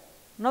 dash.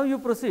 Now, you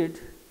proceed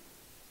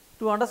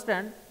to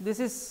understand this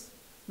is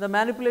the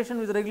manipulation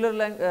with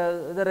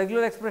the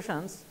regular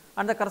expressions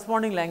and the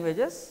corresponding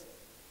languages.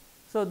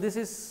 So, this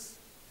is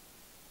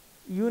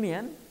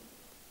union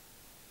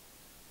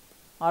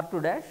R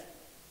 2 dash,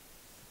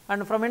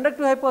 and from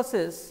inductive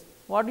hypothesis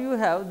what you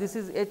have, this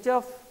is H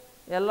of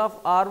L of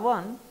R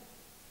 1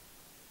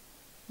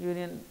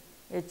 union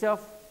H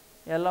of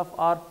L of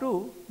R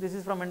 2, this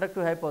is from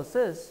inductive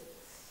hypothesis,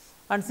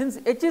 and since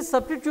H is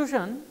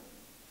substitution,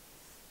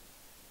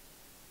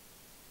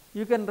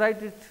 you can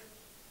write it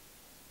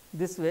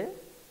this way.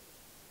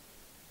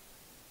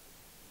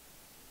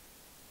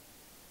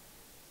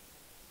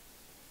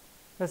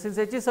 So, since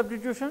H is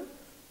substitution,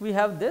 we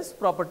have this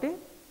property,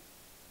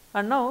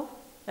 and now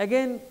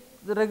again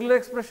the regular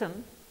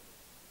expression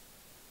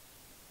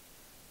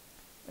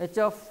H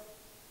of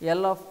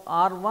L of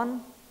R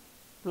 1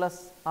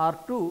 plus R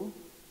 2,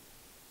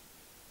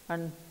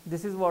 and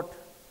this is what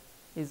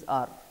is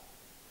R.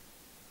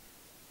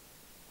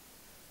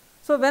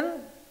 So, when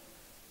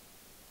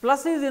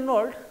plus is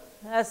involved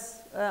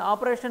as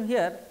operation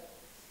here,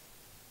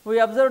 we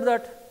observe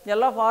that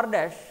L of R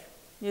dash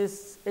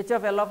is H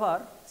of L of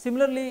R.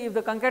 Similarly, if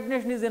the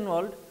concatenation is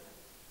involved,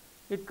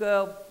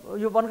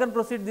 one can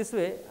proceed this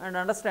way and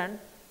understand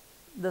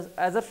the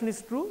assertion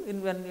is true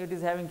in when it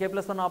is having k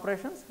plus 1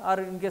 operations or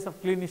in case of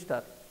Kleene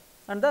star.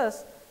 And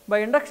thus, by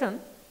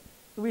induction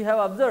we have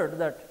observed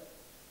that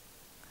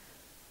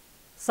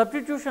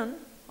substitution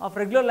of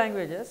regular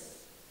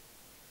languages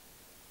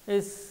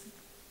is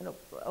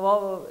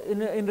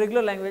in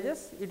regular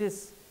languages it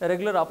is a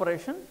regular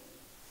operation,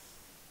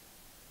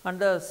 and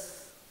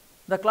thus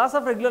the class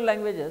of regular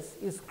languages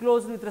is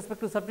closed with respect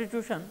to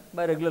substitution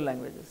by regular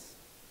languages.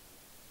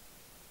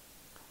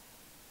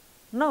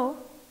 Now,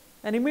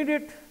 an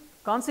immediate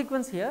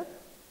consequence here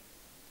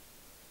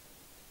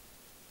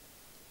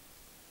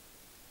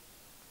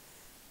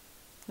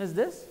is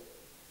this: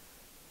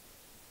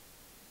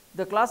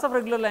 the class of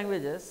regular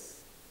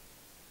languages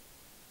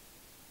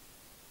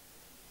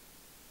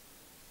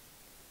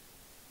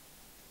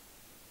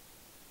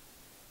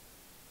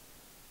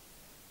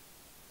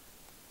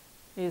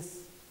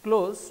is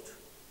closed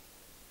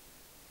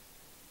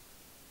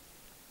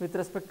with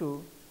respect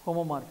to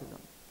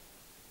homomorphism.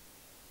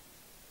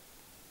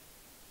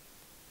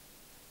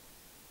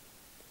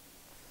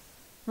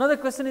 Now, the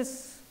question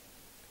is,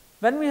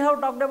 when we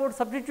have talked about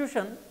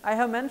substitution, I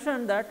have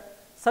mentioned that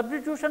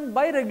substitution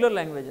by regular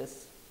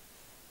languages,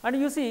 and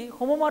you see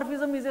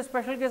homomorphism is a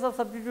special case of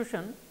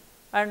substitution,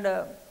 and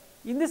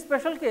in this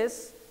special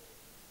case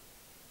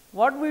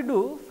what we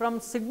do from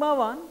sigma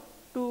 1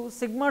 to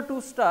sigma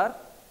 2 star,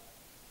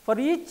 for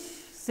each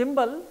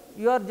symbol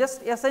you are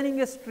just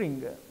assigning a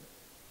string.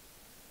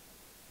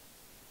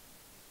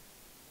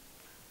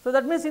 So,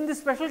 that means in this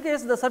special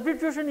case the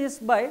substitution is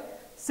by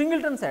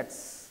singleton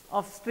sets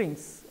of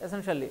strings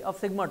essentially of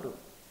sigma 2,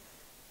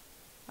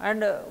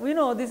 and we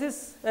know this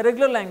is a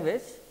regular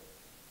language,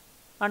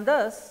 and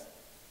thus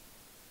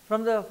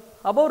from the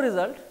above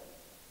result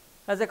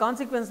as a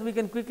consequence we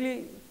can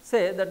quickly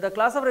say that the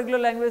class of regular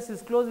language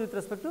is closed with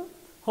respect to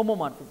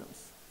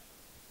homomorphisms.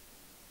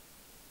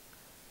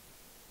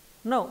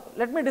 Now,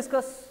 let me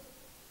discuss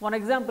one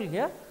example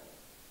here.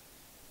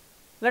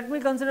 Let me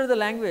consider the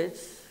language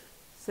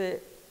say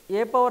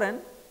a power n,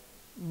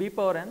 b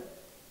power n,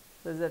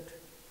 so that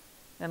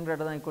n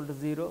greater than or equal to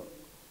 0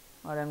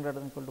 or n greater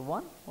than or equal to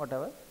 1,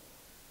 whatever.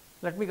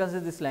 Let me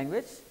consider this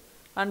language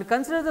and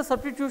consider the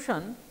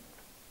substitution.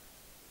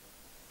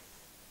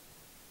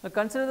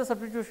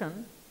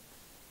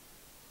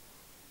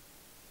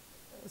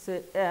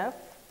 Say f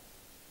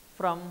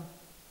from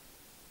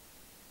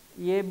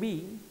a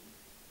b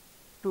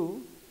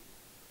to,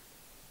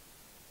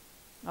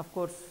 of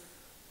course,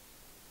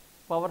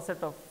 power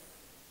set of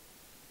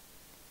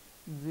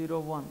 0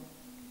 1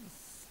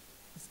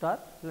 star.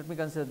 Let me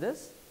consider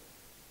this,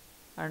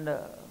 and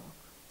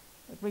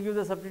let me give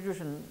the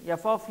substitution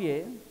f of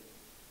a,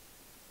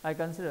 I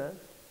consider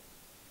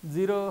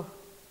 0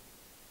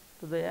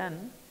 to the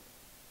n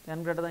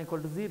greater than or equal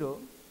to 0,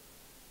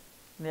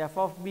 and f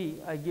of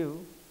b I give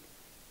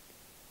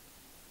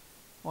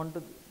 1 to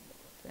the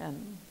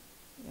n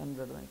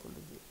greater than or equal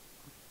to 0.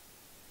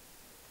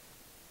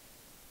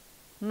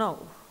 Now,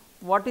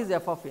 what is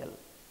f of L?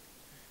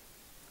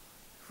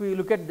 If we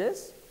look at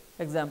this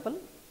example,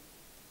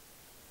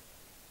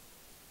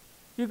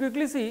 you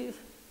quickly see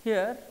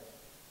here,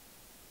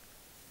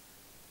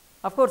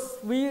 of course,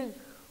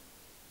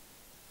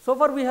 so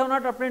far we have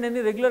not obtained any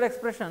regular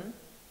expression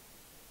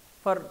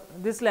for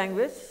this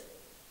language,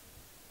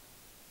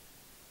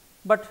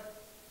 but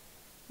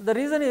the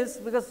reason is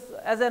because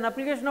as an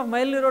application of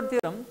Milne-Rode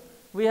theorem,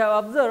 we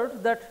have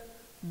observed that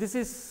this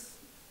is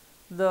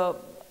the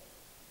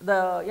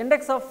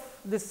index of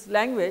this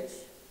language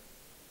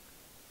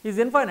is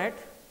infinite,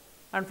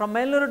 and from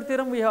Milne-Rode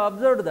theorem we have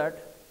observed that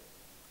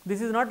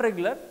this is not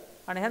regular,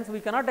 and hence we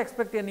cannot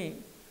expect any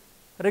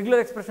regular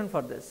expression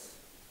for this.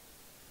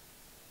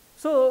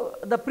 So,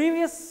 the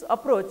previous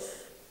approach,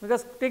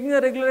 because taking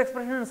the regular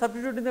expression and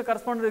substituting the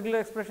corresponding regular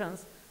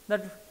expressions,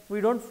 that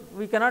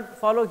we cannot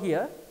follow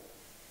here.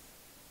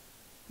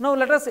 Now,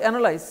 let us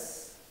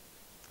analyze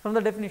from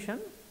the definition.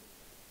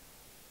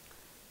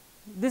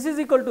 This is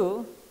equal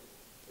to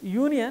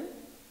union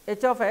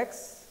h of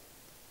x,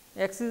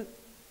 x is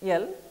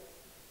L.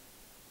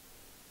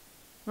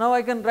 Now,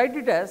 I can write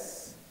it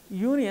as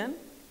union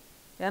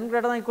n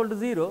greater than or equal to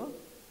 0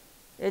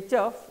 h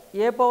of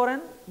a power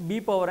n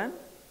b power n.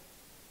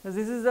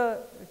 This is a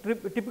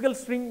typical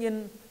string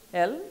in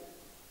L,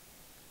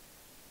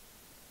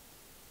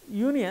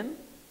 union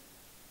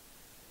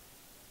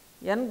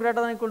n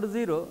greater than or equal to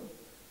 0.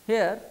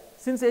 Here,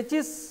 since h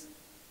is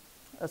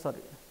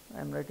sorry,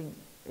 I am writing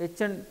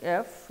h and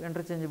f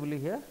interchangeably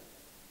here.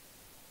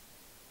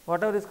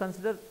 Whatever is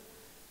considered,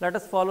 let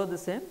us follow the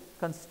same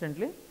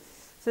consistently.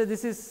 So,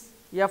 this is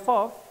f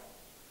of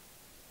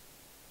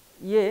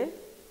a,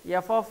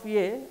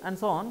 and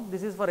so on.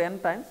 This is for n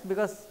times,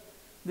 because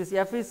this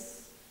f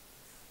is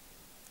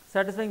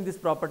satisfying this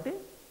property,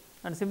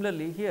 and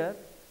similarly here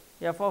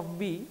f of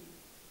b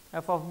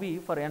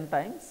for n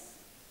times.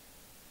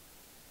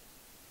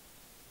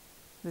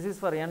 This is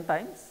for n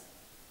times,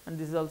 and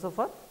this is also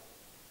for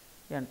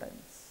n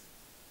times.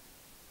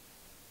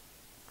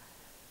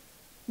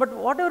 But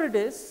whatever it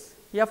is,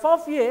 f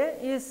of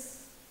a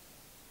is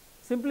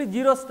simply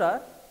 0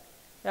 star,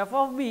 f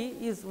of b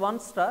is 1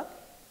 star.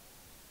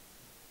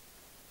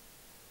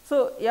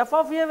 So, f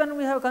of a, when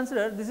we have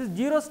considered, this is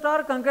 0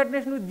 star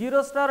concatenation with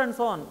 0 star and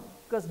so on,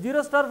 because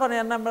 0 star for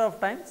n number of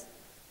times,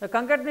 the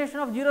concatenation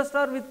of 0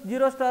 star with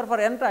 0 star for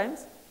n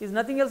times is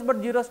nothing else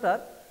but 0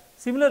 star.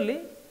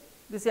 Similarly,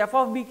 this f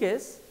of b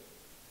case.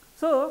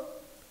 So,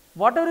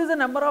 whatever is the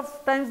number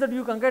of times that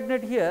you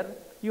concatenate here,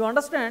 you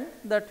understand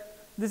that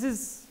this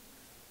is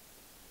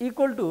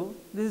equal to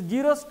this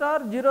 0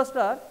 star, 0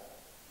 star,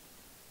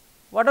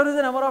 whatever is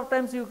the number of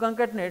times you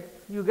concatenate,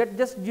 you get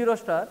just 0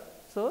 star.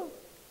 So,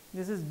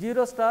 this is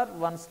 0 star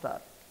 1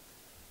 star.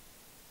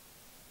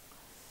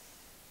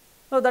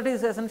 So, that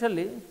is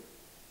essentially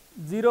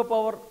 0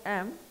 power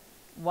m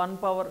 1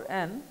 power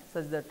n,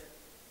 such that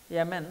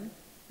m n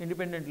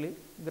independently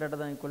greater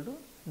than or equal to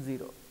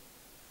 0.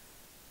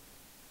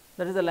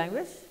 That is the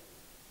language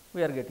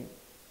we are getting.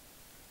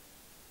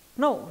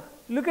 Now,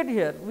 look at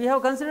here, we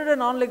have considered a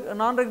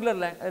non-regular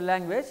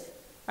language,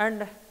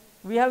 and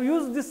we have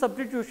used this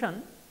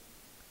substitution.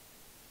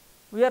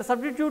 We are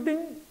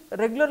substituting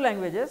regular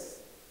languages,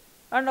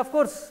 and of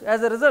course,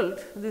 as a result,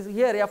 this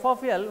here f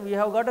of L, we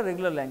have got a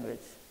regular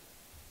language.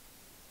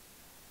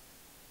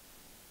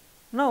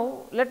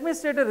 Now, let me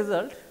state a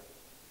result,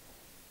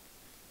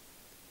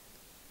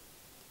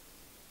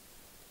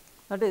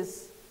 that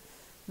is,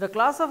 the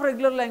class of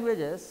regular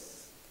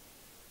languages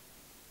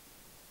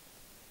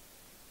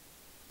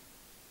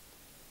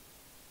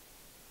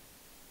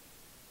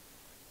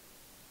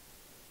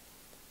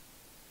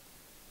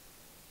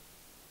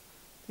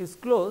is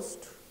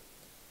closed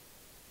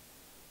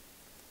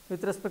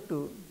with respect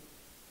to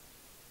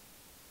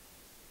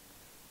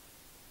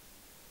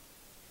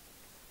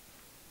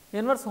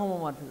inverse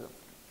homomorphism.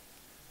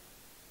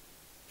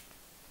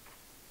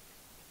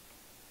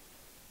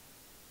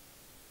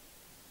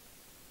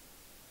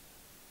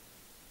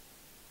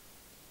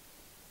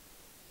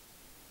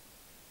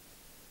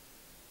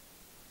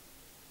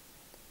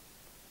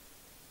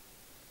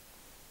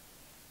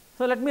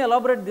 So, let me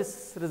elaborate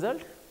this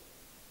result.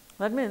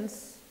 That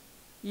means,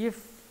 if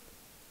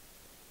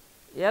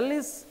L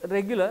is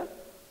regular,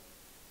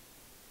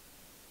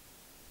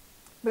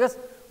 because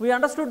we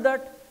understood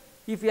that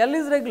if L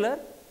is regular,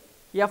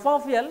 f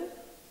of L,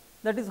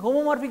 that is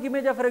homomorphic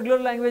image of a regular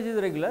language,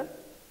 is regular.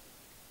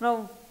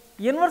 Now,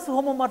 inverse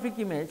homomorphic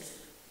image,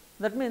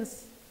 that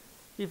means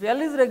if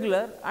L is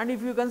regular and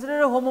if you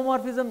consider a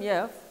homomorphism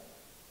f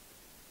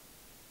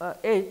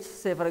H,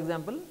 say for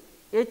example,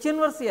 H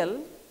inverse L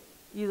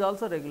is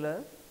also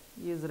regular,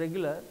 if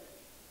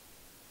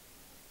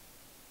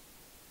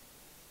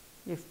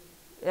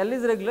L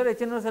is regular, H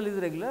inverse L is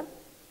regular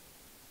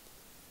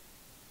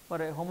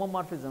for a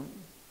homomorphism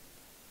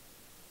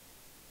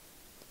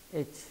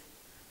H.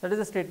 That is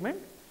a statement.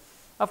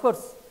 Of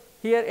course,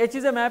 here H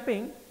is a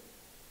mapping,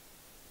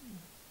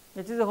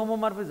 H is a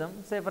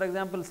homomorphism, say for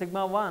example,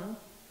 sigma 1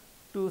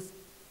 to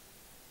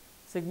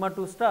sigma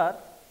 2 star,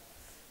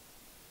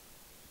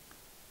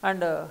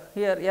 and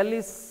here L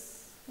is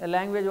a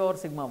language over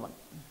sigma 1.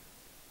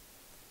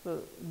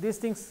 So, these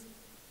things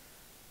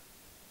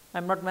I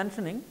am not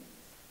mentioning,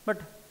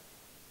 but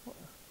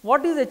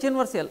what is H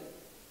inverse L?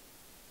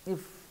 If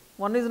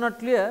one is not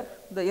clear,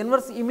 the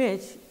inverse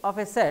image of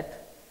a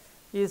set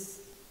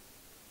is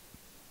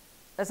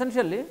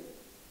essentially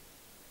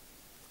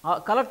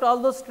collect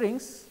all those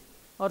strings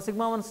or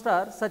sigma 1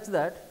 star such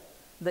that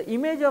the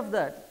image of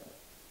that,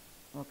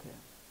 okay,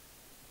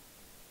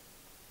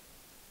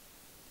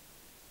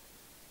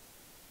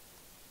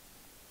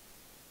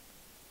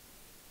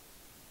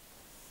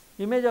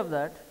 image of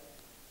that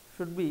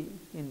should be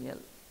in L.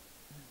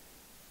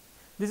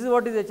 This is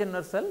what is H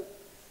inverse L.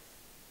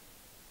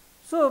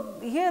 So,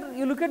 here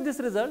you look at this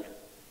result,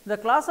 the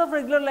class of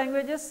regular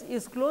languages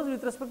is closed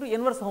with respect to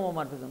inverse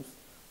homomorphisms.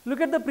 Look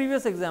at the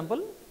previous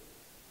example.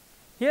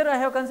 Here I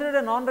have considered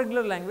a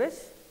non-regular language.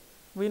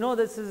 We know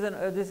this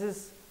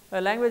is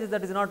a language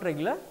that is not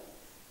regular,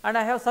 and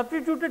I have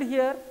substituted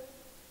here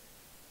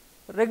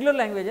regular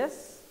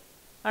languages,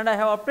 and I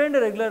have obtained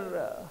a regular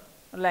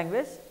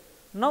language.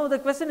 Now, the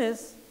question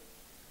is,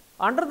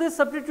 under this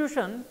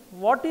substitution,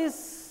 what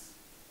is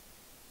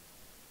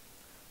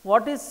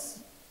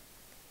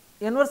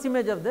inverse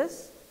image of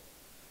this?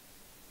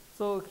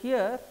 So,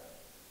 here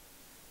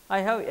I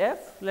have f,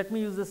 let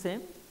me use the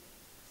same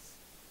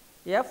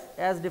f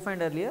as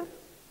defined earlier.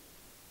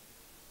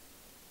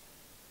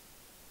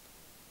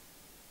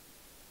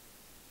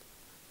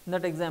 In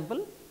that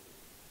example,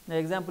 the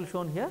example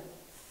shown here,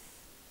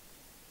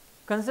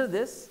 consider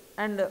this,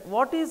 and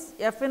what is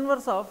f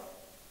inverse of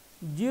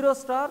 0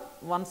 star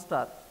 1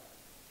 star?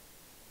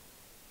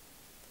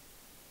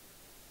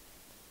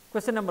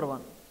 Question number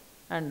 1,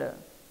 and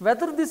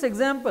whether this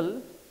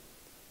example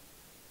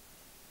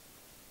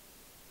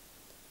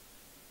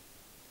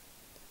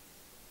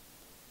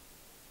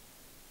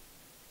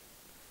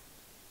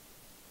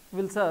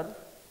will serve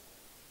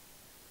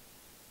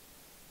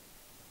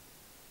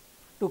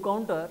to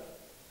counter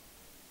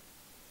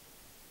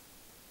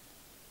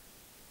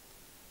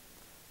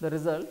the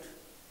result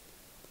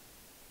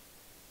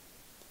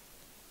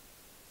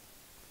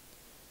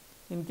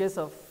in case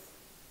of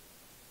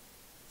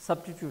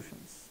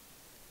substitutions.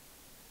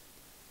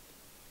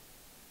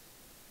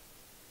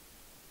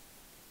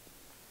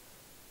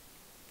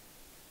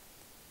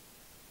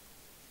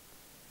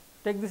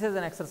 Take this as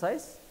an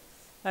exercise,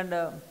 and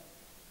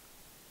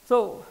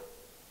so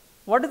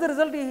what is the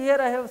result here?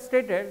 I have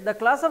stated the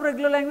class of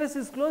regular language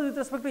is closed with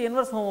respect to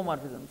inverse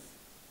homomorphisms.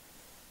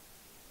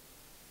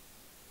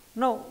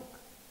 Now,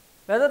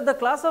 whether the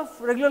class of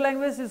regular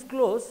language is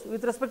closed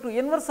with respect to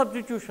inverse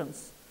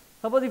substitutions.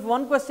 Suppose if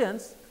one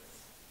questions,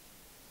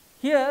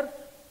 here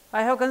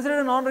I have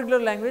considered a non-regular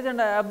language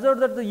and I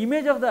observed that the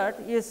image of that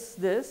is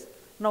this.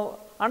 Now,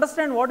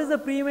 understand what is the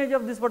pre-image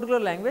of this particular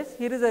language.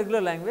 Here is a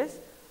regular language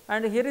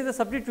and here is a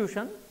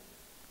substitution,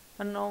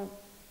 and now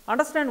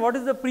understand what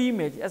is the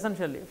pre-image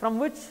essentially, from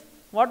which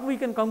what we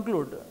can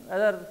conclude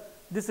whether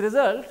this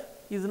result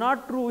is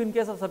not true in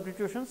case of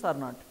substitutions or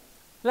not.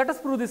 Let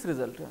us prove this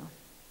result.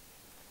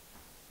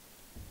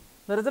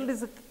 The result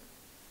is,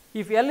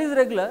 if L is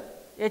regular,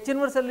 H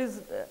inverse L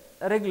is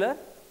regular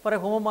for a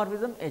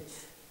homomorphism H.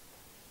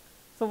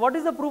 So, what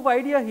is the proof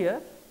idea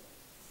here?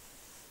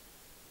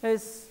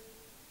 Is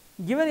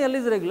given L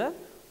is regular,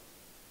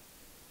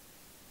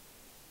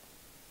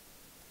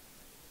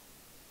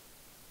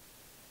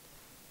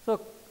 so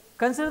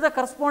consider the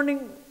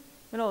corresponding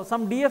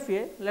some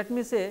DFA. Let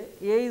me say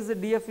A is the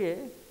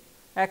DFA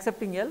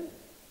accepting L.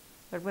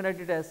 Let me write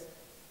it as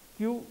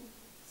Q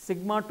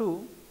sigma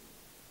 2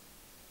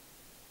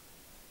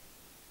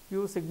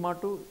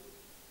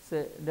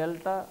 say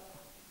delta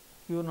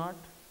Q naught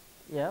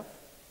F.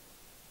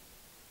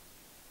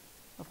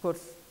 Of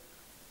course,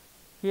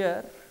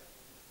 here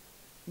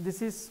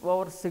this is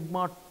our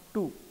sigma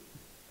 2,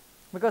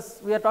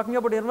 because we are talking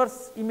about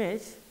inverse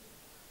image.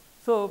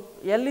 So,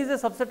 L is a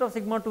subset of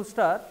sigma 2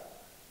 star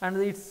and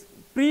its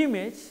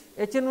pre-image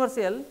H inverse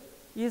L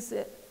is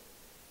a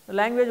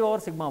language over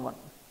sigma 1.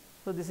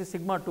 So, this is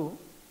sigma 2.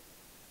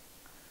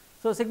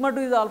 So, sigma 2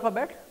 is the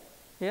alphabet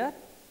here,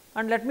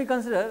 and let me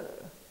consider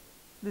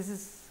this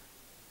is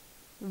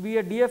be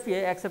a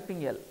DFA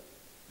accepting L.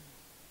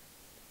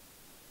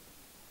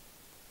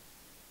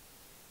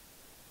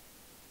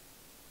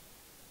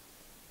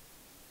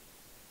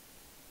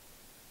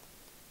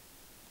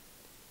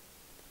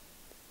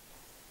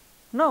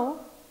 Now,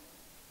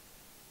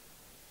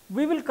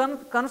 we will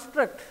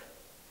construct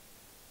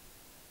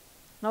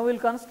a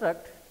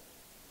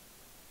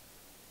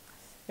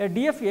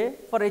DFA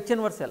for H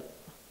inverse L.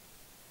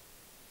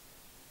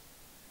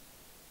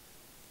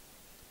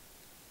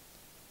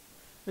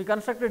 We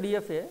construct a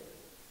DFA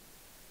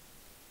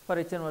for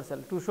H inverse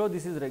L to show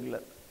this is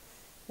regular.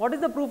 What is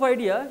the proof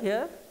idea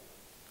here?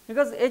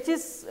 Because H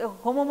is a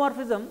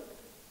homomorphism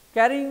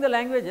carrying the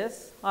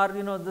languages or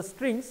the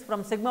strings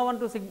from sigma 1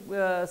 to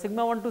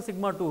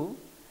sigma 2,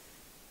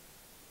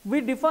 we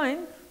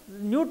define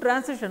new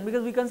transition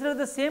because we consider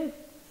the same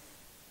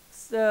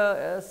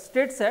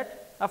state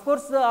set. Of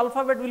course, the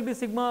alphabet will be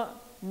sigma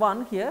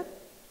 1 here,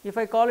 if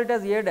I call it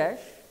as A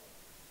dash.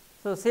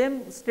 So,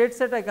 same state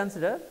set I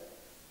consider,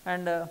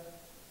 and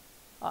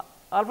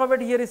alphabet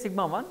here is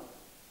sigma 1.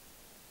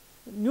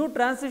 New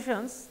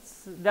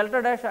transitions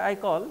delta dash I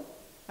call,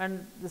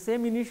 and the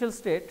same initial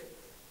state,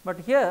 but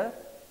here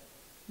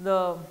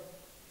the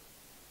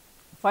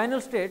final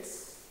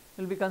states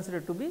will be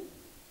considered to be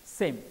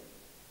same.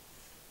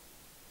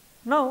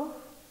 Now,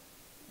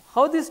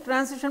 how this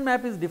transition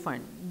map is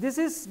defined? This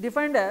is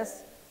defined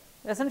as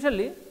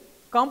essentially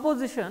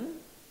composition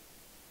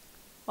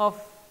of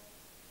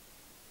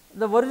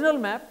the original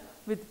map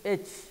with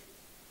H.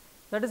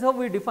 That is how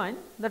we define.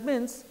 That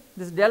means,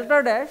 this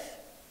delta dash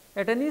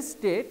at any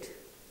state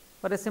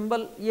for a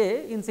symbol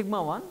A in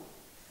sigma 1,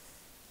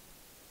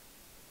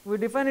 we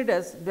define it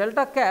as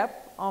delta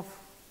cap of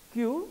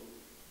Q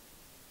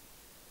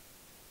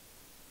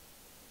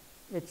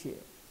HA,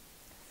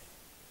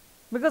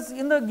 because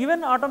in the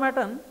given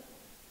automaton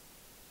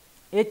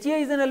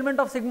HA is an element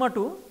of sigma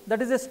 2,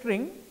 that is a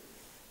string.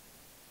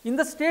 In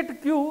the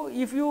state Q,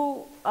 if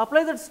you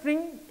apply that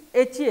string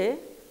HA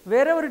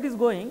wherever it is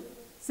going,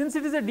 since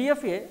it is a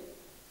DFA,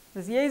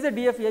 this A is a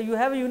DFA, you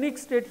have a unique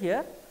state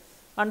here,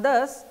 and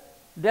thus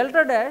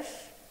delta dash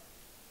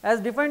as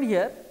defined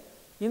here,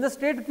 in the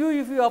state Q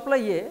if you apply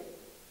A,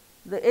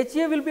 the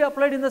HA will be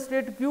applied in the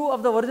state Q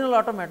of the original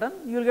automaton,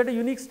 you will get a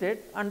unique state,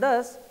 and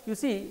thus you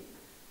see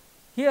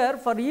here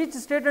for each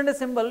state and a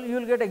symbol you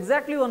will get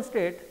exactly one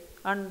state,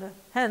 and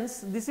hence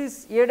this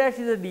is A dash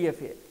is a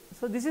DFA.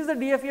 So, this is the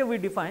DFA we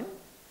define,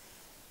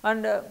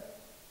 and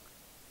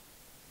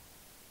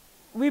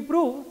we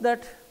prove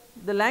that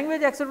the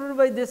language accepted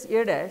by this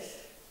A dash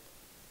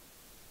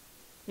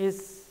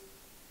is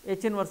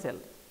H inverse L.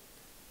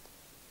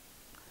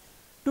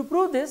 To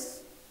prove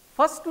this,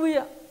 first we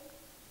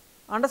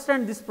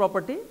understand this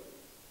property.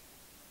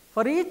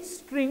 For each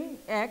string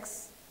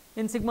x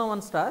in sigma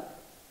 1 star,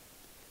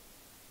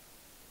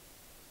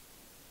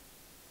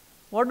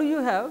 what do you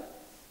have?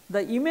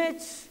 The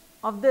image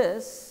of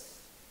this,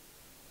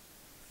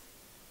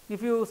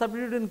 if you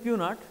substitute in Q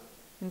naught,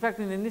 in fact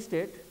in any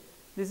state,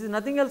 this is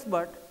nothing else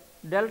but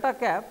delta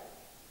cap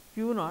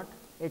Q naught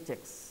H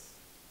x.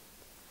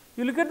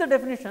 You look at the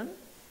definition,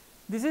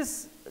 this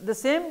is the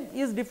same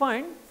is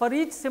defined for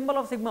each symbol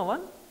of sigma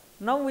 1.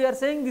 Now, we are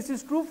saying this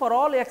is true for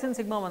all x in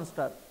sigma 1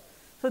 star.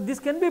 So, this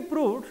can be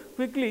proved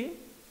quickly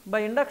by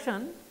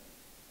induction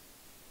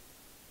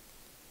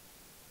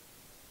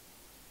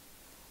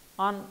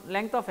on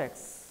length of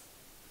x,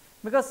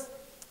 because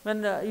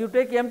when you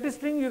take empty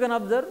string you can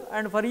observe,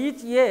 and for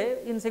each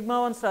A in sigma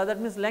 1 star, that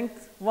means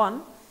length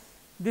 1,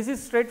 this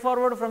is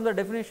straightforward from the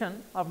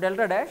definition of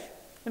delta dash.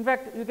 In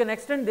fact, you can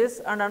extend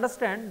this and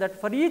understand that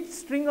for each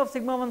string of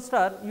sigma 1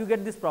 star you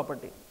get this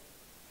property.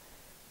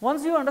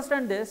 Once you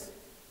understand this,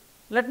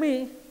 let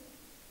me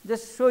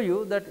just show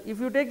you that if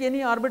you take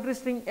any arbitrary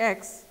string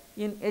x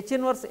in H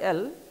inverse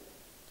L,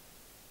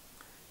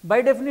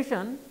 by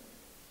definition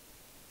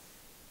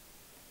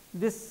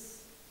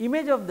this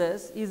image of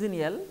this is in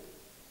L,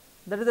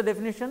 that is the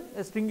definition,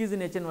 a string is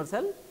in H inverse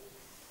L.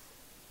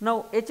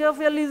 Now, H of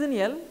L is in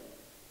L,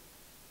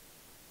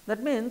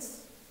 that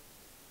means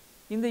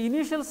in the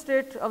initial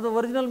state of the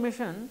original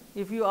machine,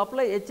 if you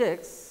apply H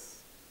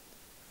x,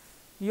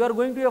 you are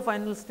going to a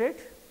final state,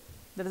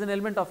 that is an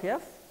element of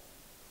F.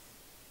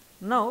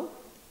 Now,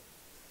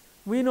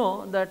 we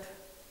know that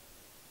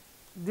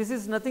this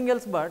is nothing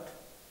else but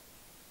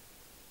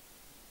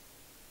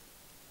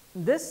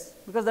this,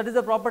 because that is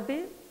the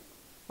property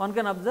one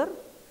can observe.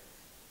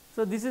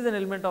 So, this is an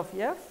element of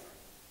F.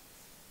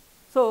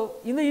 So,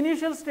 in the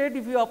initial state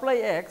if you apply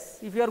x,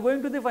 if you are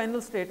going to the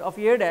final state of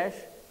A dash,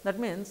 that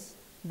means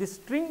the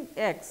string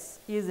x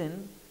is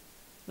in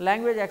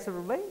language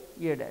accepted by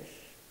A dash,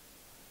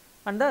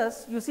 and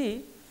thus you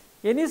see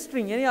any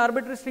string, any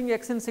arbitrary string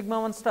x in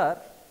sigma 1 star,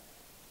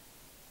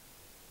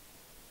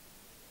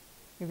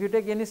 if you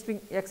take any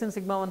string x in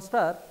sigma 1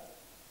 star,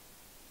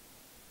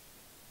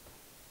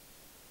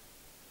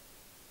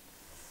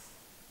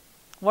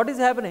 what is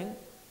happening?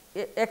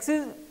 X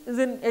is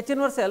in H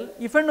inverse L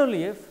if and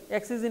only if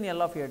x is in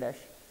L of A dash,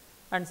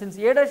 and since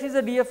A dash is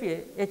a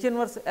DFA, H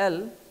inverse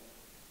L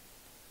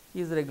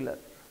is regular.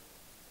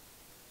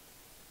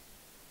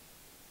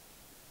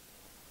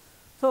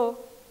 So,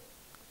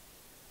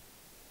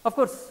 of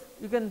course,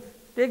 you can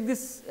take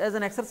this as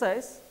an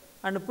exercise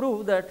and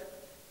prove that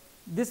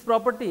this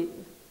property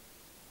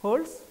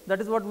holds. That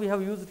is what we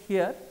have used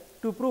here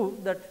to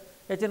prove that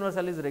H inverse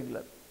L is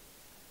regular,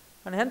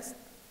 and hence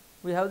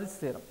we have this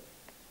theorem.